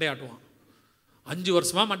முடியும் மண்டையாட்டுவான். 5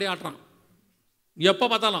 வருஷமாக மண்டையாட்டுறான். எப்போ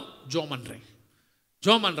பார்த்தாலும் ஜோம்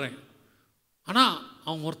பண்ணுறேன். ஆனால்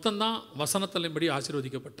அவன் ஒருத்தந்தான் வசனத்தின்படி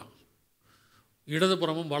ஆசீர்வதிக்கப்பட்டான்.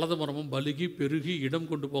 இடதுபுறமும் வலதுபுறமும் பலுகி பெருகி இடம்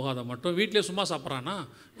கொண்டு போகாத மட்டும் வீட்டிலே சும்மா சாப்பிட்றான்னா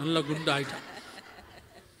நல்லா குண்டு ஆகிட்டான்.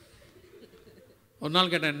 ஒரு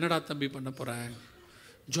நாள் கேட்டேன், என்னடா தம்பி பண்ண போகிறேன்?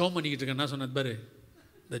 ஜோம் பண்ணிக்கிட்டு இருக்கேன். என்ன சொன்னது பாரு,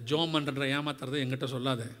 இந்த ஜோம் பண்ணுற ஏமாத்துறதை எங்கிட்ட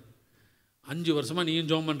சொல்லாத. 5 வருஷமாக நீயும்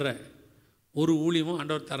ஜோம் பண்ணுற, ஒரு ஊழியமும்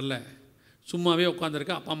ஆண்டவர் தரல, சும்மாவே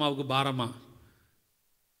உட்காந்துருக்க, அப்பா அம்மாவுக்கு பாரமா?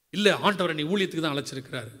 இல்லை, ஆண்டவரை நீ ஊழியத்துக்கு தான்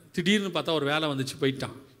அழைச்சிருக்கிறாரு. திடீர்னு பார்த்தா ஒரு வேலை வந்துச்சு,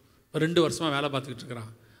 போயிட்டான். 2 வருஷமாக வேலை பார்த்துக்கிட்டு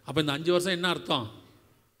இருக்கிறான். அப்போ இந்த 5 வருஷம் என்ன அர்த்தம்?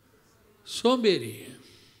 சோம்பேறி.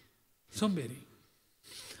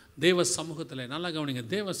 தேவ சமூகத்தில் நல்லா கவனிங்க.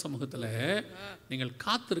 தேவ சமூகத்தில் நீங்கள்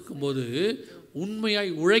காத்திருக்கும்போது,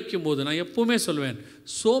 உண்மையாய் உழைக்கும் போது, நான் எப்பவுமே சொல்வேன்,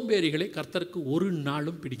 சோம்பேறிகளை கர்த்தருக்கு ஒரு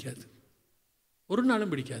நாளும் பிடிக்காது.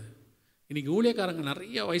 இன்றைக்கி ஊழியக்காரங்க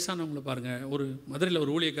நிறைய வயசானவங்களை பாருங்கள். ஒரு மதுரையில்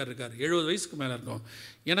ஒரு ஊழியக்காரர் இருக்கார், 70 வயசுக்கு மேலே இருக்கும்.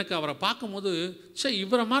 எனக்கு அவரை பார்க்கும்போது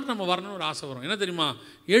இவரை மாதிரி நம்ம வரணும்னு ஒரு ஆசை வரும். என்ன தெரியுமா,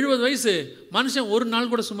 70 வயசு மனுஷன் ஒரு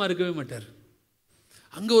நாள் கூட சும்மா இருக்கவே மாட்டார்.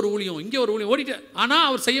 அங்கே ஒரு ஊழியம், இங்கே ஒரு ஊழியம் ஓடிட்டார். ஆனால்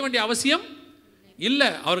அவர் செய்ய வேண்டிய அவசியம் இல்லை.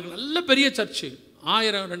 அவருக்கு நல்ல பெரிய சர்ச்சு,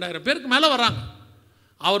 1000-2000 பேருக்கு மேலே வராங்க.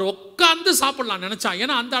 அவர் உட்காந்து சாப்பிட்லாம் நினச்சா.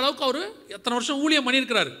 ஏன்னா அந்த அளவுக்கு அவர் எத்தனை வருஷம் ஊழியம்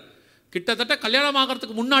பண்ணியிருக்கிறாரு. கிட்டத்தட்ட கல்யாணம்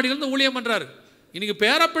ஆகிறதுக்கு முன்னாடியிலேருந்து ஊழியம் பண்ணுறாரு. இன்றைக்கி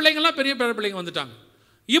பேரப்பிள்ளைங்கள்லாம் பெரிய பேரப்பிள்ளைங்க வந்துட்டாங்க.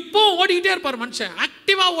 இப்போ ஓடிக்கிட்டே இருப்பார் மனுஷன்,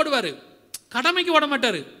 ஆக்டிவாக ஓடுவார், கடமைக்கு ஓட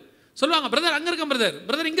மாட்டார். சொல்லுவாங்க, பிரதர் அங்கே இருக்கேன்,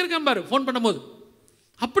 பிரதர் இங்கே இருக்கேன் பாரு, ஃபோன் பண்ணும்போது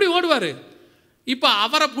அப்படி ஓடுவார். இப்போ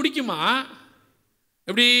அவரை பிடிக்குமா?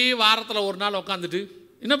 எப்படி வாரத்தில் ஒரு நாள் உட்காந்துட்டு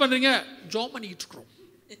என்ன பண்ணுறீங்க? ஜோம் பண்ணிக்கிட்டு இருக்கிறோம்.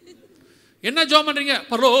 என்ன ஜோம் பண்ணுறீங்க?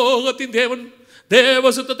 பரலோகத்தின் தேவன்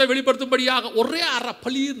தேவ சுத்தத்தை வெளிப்படுத்தும்படியாக ஒரே அரை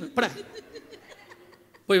பளிர்னு பட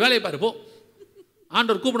போய் வேலையை பாரு, போ.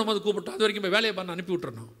 ஆண்டவர் கூப்பிடும் போது கூப்பிட்டோம், அது வரைக்கும் போய் வேலையை பண்ண அனுப்பி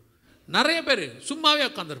விட்டுறணும். நிறைய பேர் சும்மாவே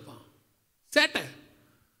உட்காந்துருப்பான், சேட்டை.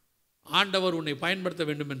 ஆண்டவர் உன்னை பயன்படுத்த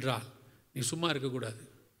வேண்டும் என்றால் நீ சும்மா இருக்கக்கூடாது.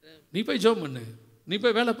 நீ போய் ஜோம் பண்ணு, நீ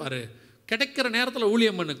போய் வேலை பாரு, கிடைக்கிற நேரத்தில்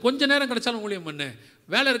ஊழியம் பண்ணு, கொஞ்சம் நேரம் கிடைச்சாலும் ஊழியம் பண்ணு,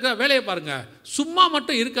 வேலை இருக்கா வேலையை பாருங்க, சும்மா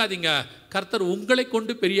மட்டும் இருக்காதீங்க. கர்த்தர் உங்களை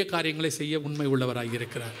கொண்டு பெரிய காரியங்களை செய்ய உண்மை உள்ளவராக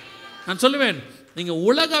இருக்கிறார். நான் சொல்லுவேன், நீங்கள்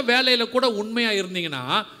உலக வேலையில் கூட உண்மையாக இருந்தீங்கன்னா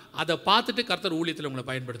அதை பார்த்துட்டு கர்த்தர் ஊழியத்தில் உங்களை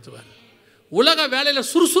பயன்படுத்துவார். உலக வேலையில்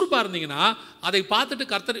சுறுசுறுப்பாக இருந்தீங்கன்னா அதை பார்த்துட்டு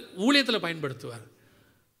கர்த்தர் ஊழியத்தில் பயன்படுத்துவார்.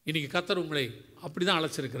 இன்றைக்கி கர்த்தர் உங்களை அப்படி தான்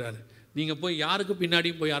அழைச்சிருக்கிறார். நீங்கள் போய் யாருக்கு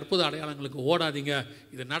பின்னாடியும் போய் அற்புத அடையாளங்களுக்கு ஓடாதீங்க.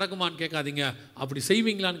 இது நடக்குமான்னு கேட்காதீங்க, அப்படி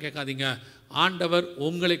செய்வீங்களான்னு கேட்காதீங்க. ஆண்டவர்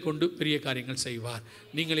உங்களை கொண்டு பெரிய காரியங்கள் செய்வார்.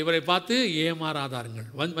 நீங்கள் இவரை பார்த்து ஏமாறாதாருங்கள்,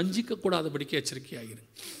 வஞ்சிக்கக்கூடாதபடிக்கு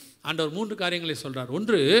எச்சரிக்கையாகிருங்க. ஆண்டவர் 3 காரியங்களை சொல்கிறார்.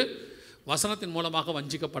 1, வசனத்தின் மூலமாக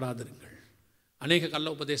வஞ்சிக்கப்படாதிருங்கள். அநேக கள்ள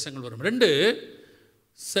உபதேசங்கள் வரும். 2,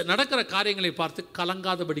 நடக்கிற காரியங்களை பார்த்து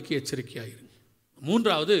கலங்காதபடிக்கு எச்சரிக்கையாகிருங்க.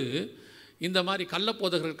 3வது, இந்த மாதிரி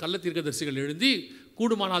கள்ளப்போதகர்கள் கள்ள தீர்க்கதரிசிகள் எழுந்தி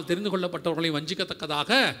கூடுமானால் தெரிந்து கொள்ளப்பட்டவர்களை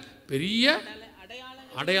வஞ்சிக்கத்தக்கதாக பெரிய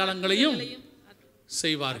அடையாளங்களையும்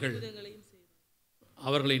செய்வார்கள்,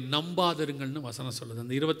 அவர்களை நம்பாதிருங்கள்னு வசனம் சொல்லுது.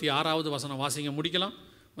 அந்த 26வது வசனம் வாசிங்க, முடிக்கலாம்.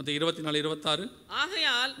 மற்ற 24, 26.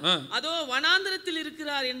 ஆகையால் அதோ வனாந்திரத்தில்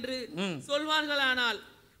இருக்கிறார் என்று சொல்வார்களானால்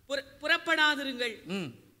புறப்படாதிருங்கள்.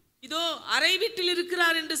 இதோ அறை வீட்டில்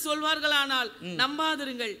இருக்கிறார் என்று சொல்வார்களானால்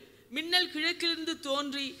நம்பாதிருங்கள். மின்னல் கிழக்கிலிருந்து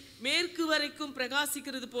தோன்றி மேற்கு வரைக்கும்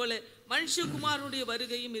பிரகாசிக்கிறது போல மனுஷகுமாரனுடைய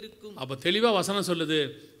வருகையும் இருக்கும். அப்ப தெளிவா வசனம் சொல்லுது,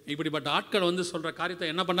 இப்படிப்பட்ட ஆட்கள் வந்து சொல்ற காரியத்தை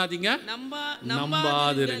என்ன பண்ணாதீங்க,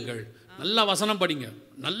 நம்பாதிருங்கள். நல்லா வசனம் படிங்க,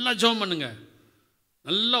 நல்லா ஜெபம் பண்ணுங்க,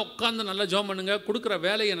 நல்லா உட்காந்து நல்லா ஜெபம் பண்ணுங்க. கொடுக்குற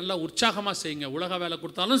வேலையை நல்லா உற்சாகமாக செய்யுங்க. உலக வேலை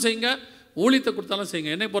கொடுத்தாலும் செய்யுங்க, ஊழியத்தை கொடுத்தாலும்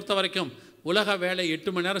செய்யுங்க. என்னை பொறுத்த வரைக்கும் உலக வேலை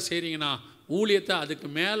 8 மணி நேரம் செய்கிறீங்கன்னா ஊழியத்தை அதுக்கு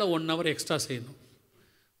மேலே 1 hour எக்ஸ்ட்ரா செய்யணும்.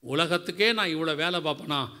 உலகத்துக்கே நான் இவ்வளோ வேலை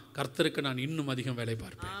பார்ப்பேனா, கர்த்தருக்கு நான் இன்னும் அதிகம் வேலை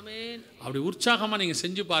பார்ப்பேன். அப்படி உற்சாகமாக நீங்கள்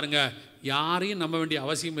செஞ்சு பாருங்கள். யாரையும் நம்ப வேண்டிய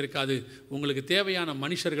அவசியம் இருக்காது. உங்களுக்கு தேவையான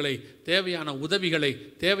மனுஷர்களை, தேவையான உதவிகளை,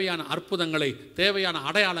 தேவையான அற்புதங்களை, தேவையான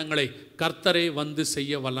அடையாளங்களை கர்த்தரே வந்து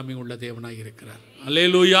செய்ய வல்லமை உள்ள தேவனாக இருக்கிறார்.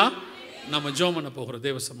 அல்லேலூயா. நம்ம ஜெபம் பண்ண போகிறோம்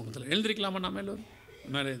தேவ சமூகத்தில். எழுந்திருக்கலாமா? நம்ம எல்லோரும்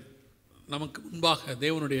மேலே நமக்கு முன்பாக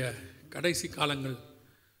தேவனுடைய கடைசி காலங்கள்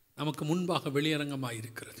நமக்கு முன்பாக வெளியரங்கமாக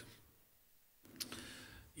இருக்கிறது.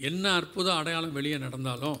 என்ன அற்புத அடையாளம் வெளியே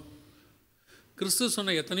நடந்தாலும், கிறிஸ்து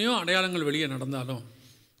சொன்ன எத்தனையோ அடையாளங்கள் வெளியே நடந்தாலும்,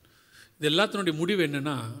 இது எல்லாத்தினுடைய முடிவு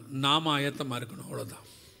என்னென்னா, நாம் ஆயத்தமாக இருக்கணும், அவ்வளோதான்.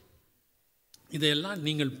 இதையெல்லாம்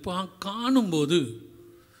நீங்கள் காணும்போது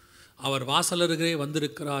அவர் வாசலருகே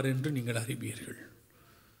வந்திருக்கிறார் என்று நீங்கள் அறிவீர்கள்.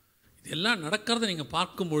 இதெல்லாம் நடக்கிறத நீங்கள்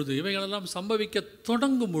பார்க்கும்பொழுது, இவைகளெல்லாம் சம்பவிக்க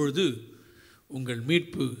தொடங்கும் பொழுது உங்கள்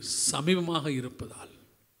மீட்பு சமீபமாக இருப்பதால்,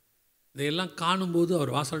 இதையெல்லாம் காணும்போது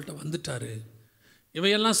அவர் வாசல்கிட்ட வந்துட்டார்,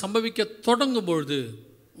 இவையெல்லாம் சம்பவிக்க தொடங்கும் பொழுது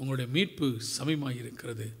உங்களுடைய மீட்பு சமீபமாக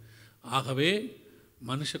இருக்கிறது. ஆகவே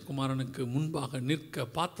மனுஷகுமாரனுக்கு முன்பாக நிற்க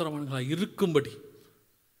பாத்திரவான்களாக இருக்கும்படி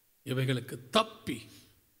இவைகளுக்கு தப்பி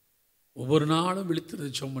ஒவ்வொரு நாளும்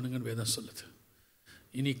விழித்திருந்து ஜெபம் பண்ணுங்கன்னு வேதம் சொல்லுது.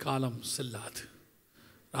 இனி காலம் செல்லாது.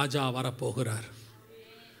 ராஜா வரப்போகிறார்.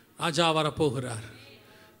 ராஜா வரப்போகிறார்.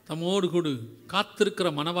 தம்மோடு கூட காத்திருக்கிற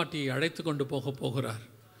மணவாட்டியை அழைத்து கொண்டு போகிறார்.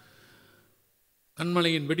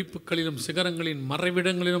 கண்மலையின் வெடிப்புகளிலும் சிகரங்களின்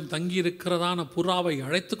மறைவிடங்களிலும் தங்கியிருக்கிறதான புறாவை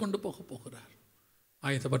அழைத்து கொண்டு போகிறார்.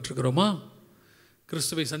 ஆயத்தப்பட்டிருக்கிறோமா?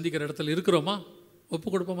 கிறிஸ்துவை சந்திக்கிற இடத்துல இருக்கிறோமா? ஒப்பு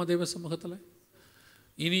கொடுப்போமா தேவ சமூகத்தில்?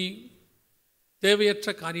 இனி தேவையற்ற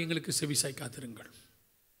காரியங்களுக்கு செவிசாய் காத்திருங்கள்.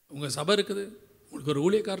 உங்கள் சபை இருக்குது, உங்களுக்கு ஒரு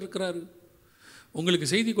ஊழியக்காரர் இருக்கிறாரு, உங்களுக்கு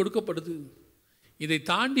செய்தி கொடுக்கப்படுது. இதை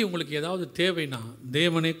தாண்டி உங்களுக்கு ஏதாவது தேவைன்னா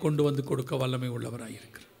தேவனே கொண்டு வந்து கொடுக்க வல்லமை உள்ளவராக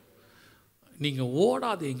இருக்கிறார். நீங்கள்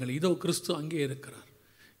ஓடாதீங்கள். இதோ கிறிஸ்து அங்கே இருக்கிறார்,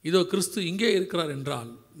 இதோ கிறிஸ்து இங்கே இருக்கிறார்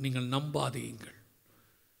என்றால் நீங்கள் நம்பாதீங்கள்,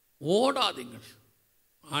 ஓடாதீங்கள்.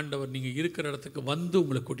 ஆண்டவர் நீங்கள் இருக்கிற இடத்துக்கு வந்து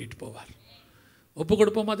உங்களை கூட்டிகிட்டு போவார். ஒப்பு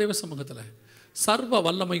கொடுப்போமா தேவ சமூகத்தில்? சர்வ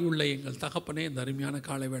வல்லமை உள்ள எங்கள் தகப்பனே, இந்த அருமையான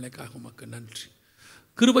காலை வேளைக்காக உமக்கு நன்றி.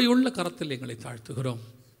 கிருபையுள்ள கரத்தில் எங்களை தாழ்த்துகிறோம்.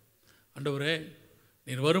 ஆண்டவரே,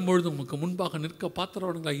 நீர் வரும்பொழுது உமக்கு முன்பாக நிற்க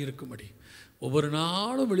பாத்திரவான்களாக இருக்கும்படி ஒவ்வொரு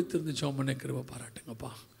நாளும் விழித்திருந்து ஜெபம் பண்ண கிருபை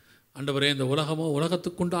பாராட்டுங்கப்பா. ஆண்டவரே, இந்த உலகமோ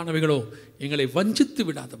உலகத்துக்குண்டானவைகளோ எங்களை வஞ்சித்து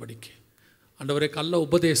விடாதபடிக்கு ஆண்டவரே, கள்ள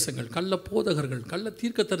உபதேசங்கள், கள்ள போதகர்கள், கள்ள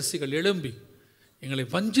தீர்க்கதரிசிகள் எழும்பி எங்களை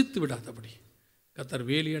வஞ்சித்து விடாதபடி கர்த்தர்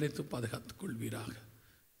வேலி அடைத்து பாதுகாத்துக் கொள்வீராக.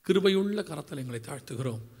 கிருபையுள்ள கரத்தில் எங்களை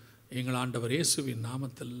தாழ்த்துகிறோம் எங்கள் ஆண்டவர் இயேசுவின்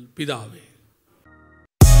நாமத்தில் பிதாவே.